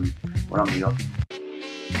on the up.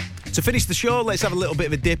 To finish the show, let's have a little bit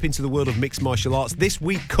of a dip into the world of mixed martial arts. This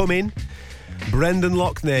week coming, Brendan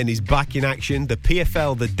Loughnane is back in action. The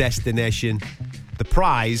PFL, the destination. The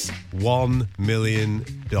prize, $1 million.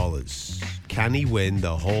 Can he win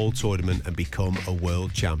the whole tournament and become a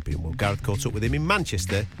world champion? Well, Gareth caught up with him in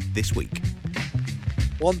Manchester this week.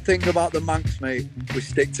 One thing about the Manx, mate, we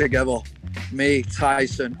stick together. Me,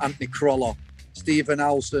 Tyson, Anthony Crolla, Stephen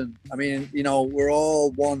Alson. I mean, we're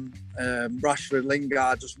all one. Rashford,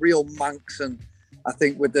 Lingard, just real Manx. And I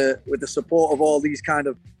think with the support of all these kind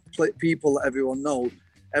of people that everyone knows,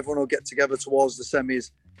 everyone will get together towards the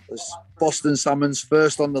semis. There's Boston Salmon's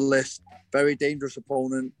first on the list. Very dangerous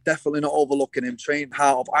opponent. Definitely not overlooking him. Trained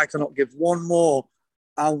hard. I cannot give one more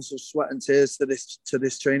ounce of sweat and tears to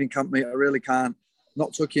this training camp, mate. I really can't.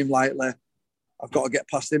 Not took him lightly. I've got to get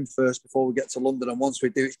past him first before we get to London. And once we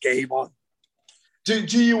do, it's game on.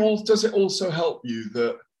 Does it also help you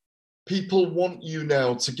that people want you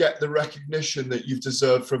now to get the recognition that you've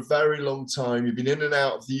deserved for a very long time. You've been in and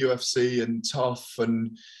out of the UFC and tough,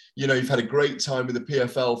 and you've had a great time with the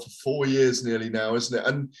PFL for 4 years nearly now, isn't it?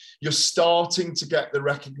 And you're starting to get the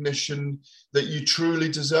recognition that you truly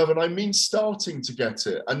deserve, and I mean starting to get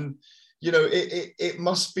it. And it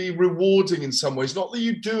must be rewarding in some ways. Not that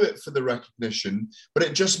you do it for the recognition, but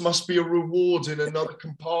it just must be a reward in another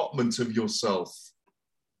compartment of yourself.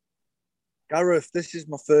 Gareth, this is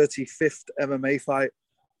my 35th MMA fight.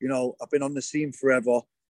 I've been on the scene forever.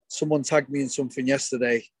 Someone tagged me in something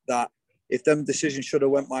yesterday that if them decisions should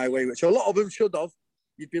have went my way, which a lot of them should have,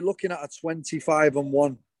 you'd be looking at a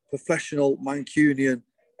 25-1 professional Mancunian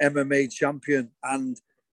MMA champion. And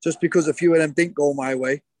just because a few of them didn't go my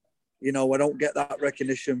way, I don't get that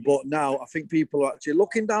recognition. But now I think people are actually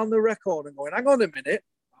looking down the record and going, hang on a minute,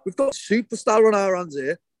 we've got a superstar on our hands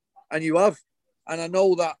here. And you have. And I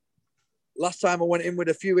know that last time I went in with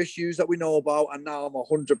a few issues that we know about, and now I'm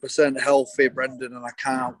 100% healthy, Brendan, and I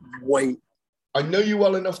can't wait. I know you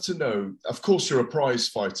well enough to know, of course, you're a prize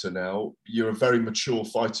fighter now. You're a very mature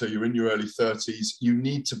fighter. You're in your early 30s. You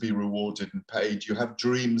need to be rewarded and paid. You have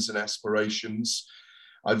dreams and aspirations.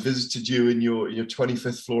 I visited you in your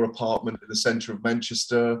 25th floor apartment in the centre of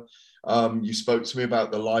Manchester. You spoke to me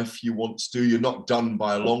about the life you want to do. You're not done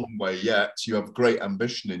by a long way yet. You have great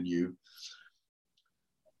ambition in you.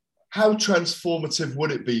 How transformative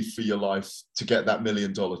would it be for your life to get that $1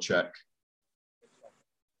 million check?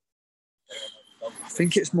 I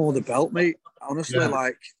think it's more the belt, mate. Honestly,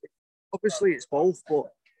 obviously it's both, but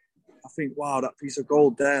I think, wow, that piece of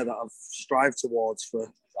gold there that I've strived towards for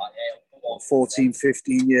a 14,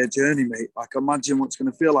 15-year journey, mate. Imagine what it's going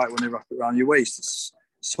to feel like when they wrap it around your waist. It's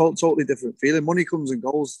a totally different feeling. Money comes and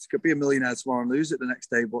goes. You could be a millionaire tomorrow and lose it the next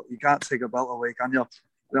day, but you can't take a belt away, can you?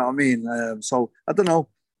 You know what I mean? So, I don't know.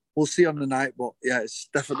 We'll see on the night, but yeah, it's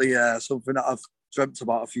definitely something that I've dreamt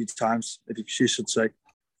about a few times, if you should say.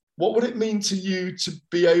 What would it mean to you to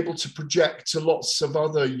be able to project to lots of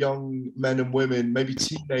other young men and women, maybe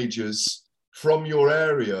teenagers from your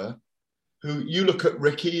area, who you look at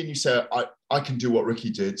Ricky and you say, I can do what Ricky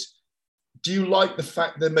did. Do you like the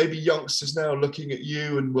fact that maybe youngsters now looking at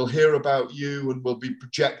you and will hear about you and will be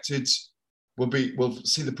projected, will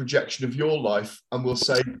see the projection of your life and will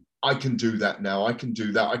say, I can do that now. I can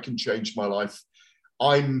do that. I can change my life.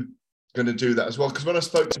 I'm going to do that as well. Because when I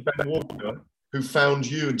spoke to Ben Walker, who found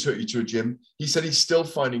you and took you to a gym, he said he's still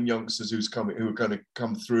finding youngsters who are going to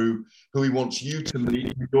come through, who he wants you to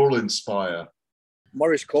lead, you'll inspire.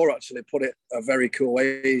 Maurice Core actually put it a very cool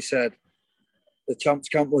way. He said the Champs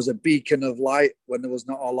Camp was a beacon of light when there was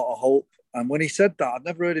not a lot of hope. And when he said that, I'd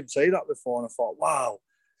never heard him say that before. And I thought, wow,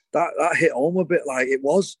 that hit home a bit. Like it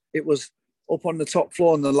was up on the top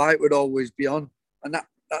floor and the light would always be on. And that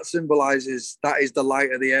symbolises that is the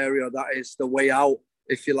light of the area. That is the way out,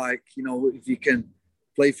 if you like. If you can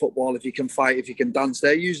play football, if you can fight, if you can dance,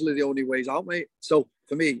 they're usually the only ways out, mate. So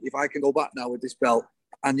for me, if I can go back now with this belt,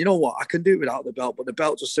 and you know what, I can do it without the belt, but the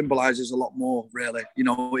belt just symbolises a lot more, really.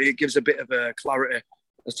 It gives a bit of a clarity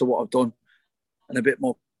as to what I've done and a bit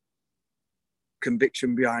more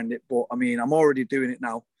conviction behind it. But I mean, I'm already doing it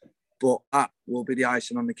now. But that will be the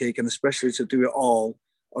icing on the cake, and especially to do it all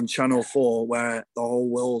on Channel 4 where the whole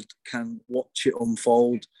world can watch it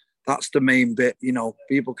unfold. That's the main bit,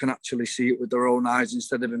 people can actually see it with their own eyes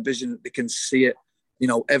instead of envisioning it. They can see it,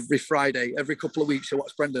 every Friday, every couple of weeks, you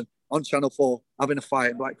watch Brendan on Channel 4 having a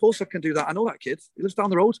fight. I'm like, of course I can do that. I know that kid. He lives down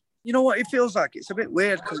the road. You know what it feels like? It's a bit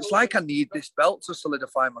weird because it's like I need this belt to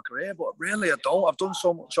solidify my career, but really I don't. I've done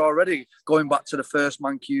so much already, going back to the first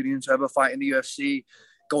Mancunian to ever fight in the UFC,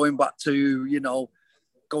 going back to,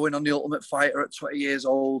 going on the Ultimate Fighter at 20 years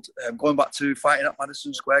old, going back to fighting at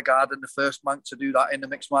Madison Square Garden, the first man to do that in the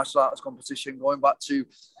mixed martial arts competition, going back to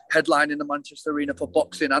headlining the Manchester Arena for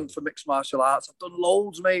boxing and for mixed martial arts. I've done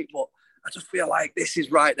loads, mate, but I just feel like this is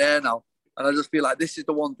right there now. And I just feel like this is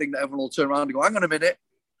the one thing that everyone will turn around and go, hang on a minute,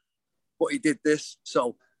 but he did this.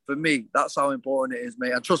 So for me, that's how important it is,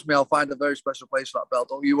 mate. And trust me, I'll find a very special place for that belt.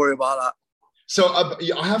 Don't you worry about that. So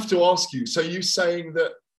I have to ask you, so you saying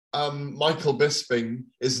that Michael Bisping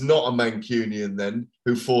is not a Mancunian then,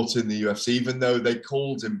 who fought in the UFC, even though they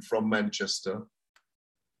called him from Manchester?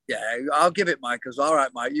 Yeah, I'll give it Mike. Because all right,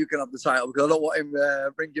 Mike, you can have the title because I don't want him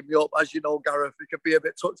bringing me up. As you know, Gareth, he can be a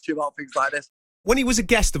bit touchy about things like this. When he was a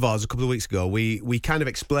guest of ours a couple of weeks ago, we kind of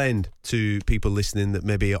explained to people listening that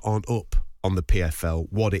maybe aren't up on the PFL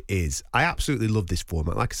what it is. I absolutely love this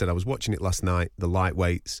format. Like I said, I was watching it last night, the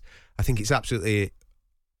lightweights. I think it's absolutely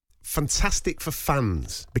fantastic for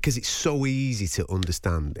fans because it's so easy to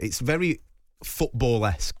understand. It's very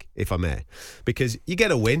football-esque, if I may, because you get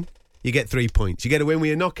a win, you get 3 points. You get a win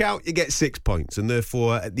with a knockout, you get 6 points. And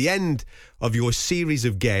therefore, at the end of your series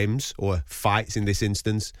of games, or fights in this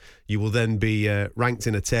instance, you will then be ranked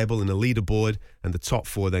in a table in a leaderboard, and the top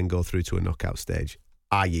 4 then go through to a knockout stage,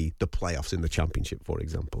 i.e. the playoffs in the championship, for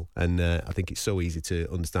example. And I think it's so easy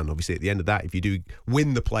to understand. Obviously, at the end of that, if you do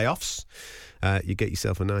win the playoffs, you get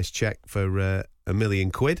yourself a nice check for £1 million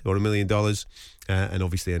or $1 million, and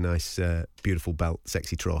obviously a nice, beautiful belt,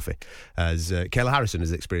 sexy trophy, as Kayla Harrison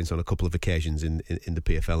has experienced on a couple of occasions in the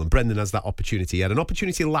PFL. And Brendan has that opportunity. He had an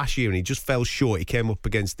opportunity last year and he just fell short. He came up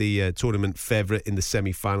against the tournament favourite in the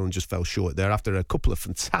semi-final and just fell short there after a couple of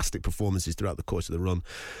fantastic performances throughout the course of the run.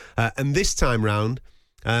 And this time round,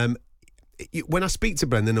 when I speak to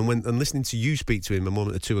Brendan and when I'm listening to you speak to him a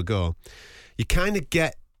moment or two ago, you kind of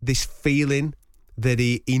get this feeling that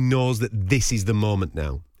he knows that this is the moment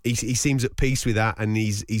now. He seems at peace with that, and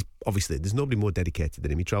he's obviously, there's nobody more dedicated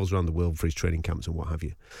than him. He travels around the world for his training camps and what have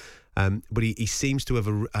you. But he seems to have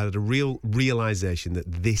had a real realisation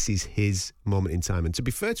that this is his moment in time. And to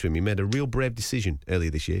be fair to him, he made a real brave decision earlier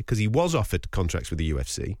this year, because he was offered contracts with the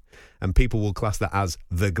UFC, and people will class that as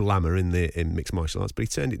the glamour in mixed martial arts, but he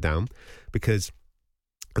turned it down because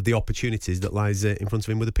of the opportunities that lies in front of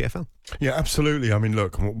him with the PFL. Yeah, absolutely. I mean,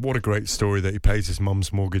 look, what a great story that he pays his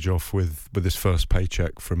mum's mortgage off with his first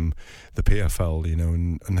paycheck from the PFL, you know,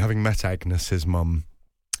 and having met Agnes, his mum,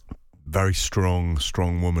 very strong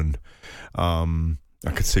woman.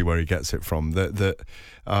 I could see where he gets it from. That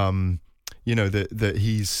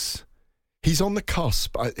he's on the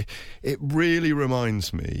cusp. It really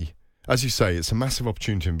reminds me, as you say, it's a massive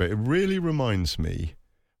opportunity, but it really reminds me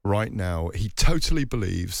right now, he totally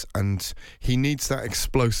believes, and he needs that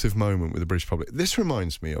explosive moment with the British public. This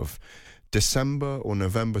reminds me of December or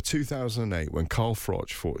November 2008 when Carl Froch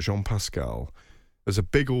fought Jean Pascal. There's a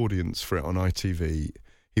big audience for it on ITV.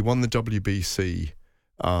 He won the WBC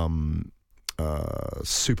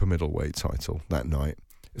super middleweight title that night.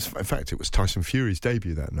 In fact, it was Tyson Fury's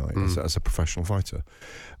debut that night as a professional fighter.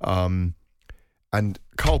 And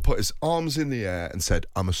Carl put his arms in the air and said,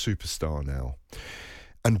 "I'm a superstar now."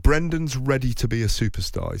 And Brendan's ready to be a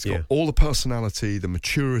superstar. He's got all the personality, the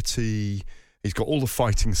maturity. He's got all the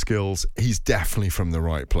fighting skills. He's definitely from the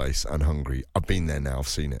right place and hungry. I've been there now. I've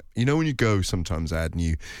seen it. You know, when you go sometimes, Ad, and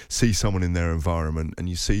you see someone in their environment and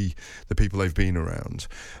you see the people they've been around,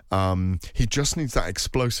 he just needs that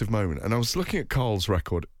explosive moment. And I was looking at Carl's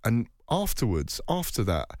record, and afterwards, after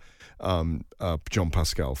that John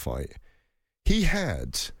Pascal fight, he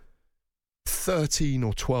had 13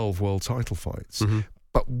 or 12 world title fights. Mm-hmm.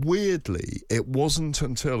 But weirdly, it wasn't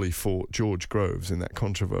until he fought George Groves in that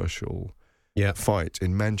controversial fight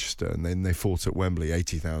in Manchester, and then they fought at Wembley,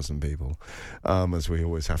 80,000 people, as we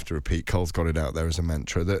always have to repeat. Cole's got it out there as a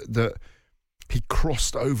mantra, that he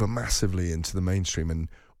crossed over massively into the mainstream, and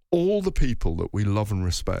all the people that we love and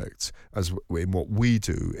respect as in what we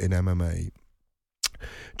do in MMA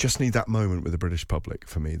just need that moment with the British public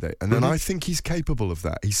for me. And then I think he's capable of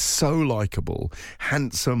that. He's so likeable,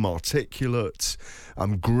 handsome, articulate,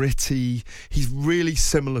 gritty. He's really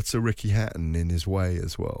similar to Ricky Hatton in his way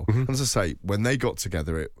as well. Mm-hmm. And as I say, when they got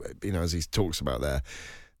together, as he talks about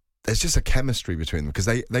there's just a chemistry between them because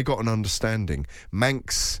they got an understanding.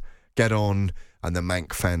 Manx get on, and the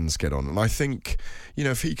Manc fans get on. And I think,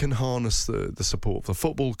 if he can harness the support of the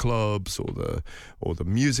football clubs or the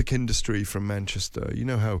music industry from Manchester, you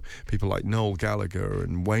know how people like Noel Gallagher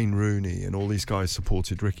and Wayne Rooney and all these guys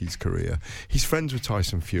supported Ricky's career. He's friends with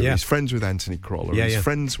Tyson Fury. Yeah. He's friends with Anthony Crolla. Yeah, he's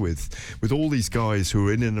friends with all these guys who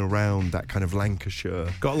are in and around that kind of Lancashire.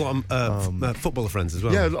 Got a lot of footballer friends as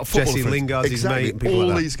well. Yeah, a lot of footballer Jesse friends. Lingard, exactly. his mate, and people all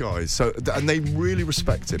like that. These guys. So, and they really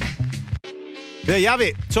respect him. There you have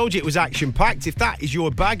it. Told you it was action-packed. If that is your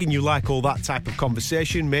bag and you like all that type of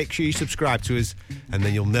conversation, make sure you subscribe to us, and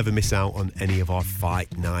then you'll never miss out on any of our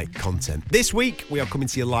Fight Night content. This week, we are coming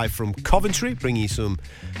to you live from Coventry, bringing you some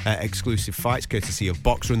exclusive fights, courtesy of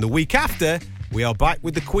Boxer. And the week after, we are back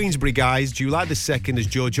with the Queensberry guys, July the 2nd, as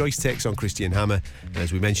Joe Joyce takes on Christian Hammer. And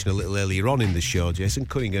as we mentioned a little earlier on in the show, Jason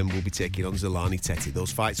Cunningham will be taking on Zolani Teti.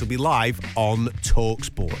 Those fights will be live on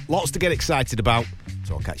TalkSport. Lots to get excited about,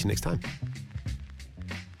 so I'll catch you next time.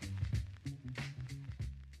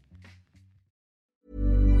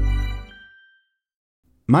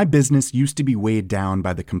 My business used to be weighed down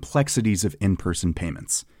by the complexities of in-person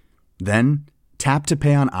payments. Then, Tap to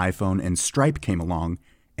Pay on iPhone and Stripe came along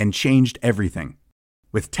and changed everything.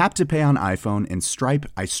 With Tap to Pay on iPhone and Stripe,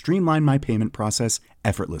 I streamlined my payment process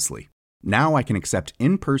effortlessly. Now I can accept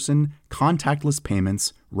in-person, contactless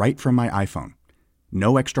payments right from my iPhone.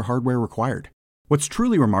 No extra hardware required. What's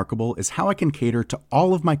truly remarkable is how I can cater to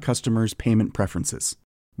all of my customers' payment preferences.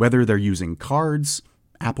 Whether they're using cards,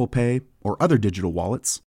 Apple Pay, or other digital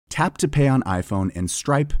wallets, Tap to Pay on iPhone and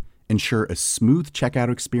Stripe ensure a smooth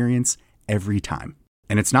checkout experience every time.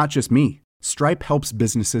 And it's not just me. Stripe helps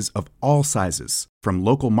businesses of all sizes, from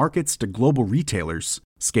local markets to global retailers,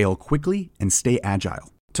 scale quickly and stay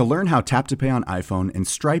agile. To learn how Tap to Pay on iPhone and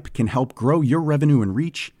Stripe can help grow your revenue and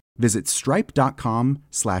reach, visit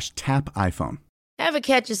stripe.com/tapiphone. Ever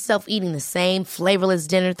catch yourself eating the same flavorless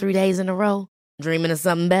dinner 3 days in a row? Dreaming of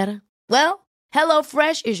something better? Well,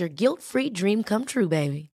 HelloFresh is your guilt-free dream come true,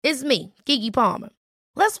 baby. It's me, Keke Palmer.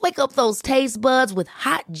 Let's wake up those taste buds with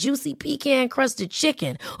hot, juicy pecan-crusted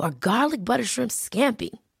chicken or garlic butter shrimp scampi.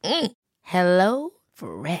 Hello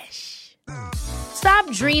Fresh.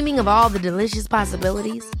 Stop dreaming of all the delicious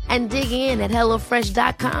possibilities and dig in at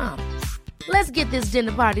HelloFresh.com. Let's get this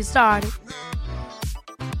dinner party started.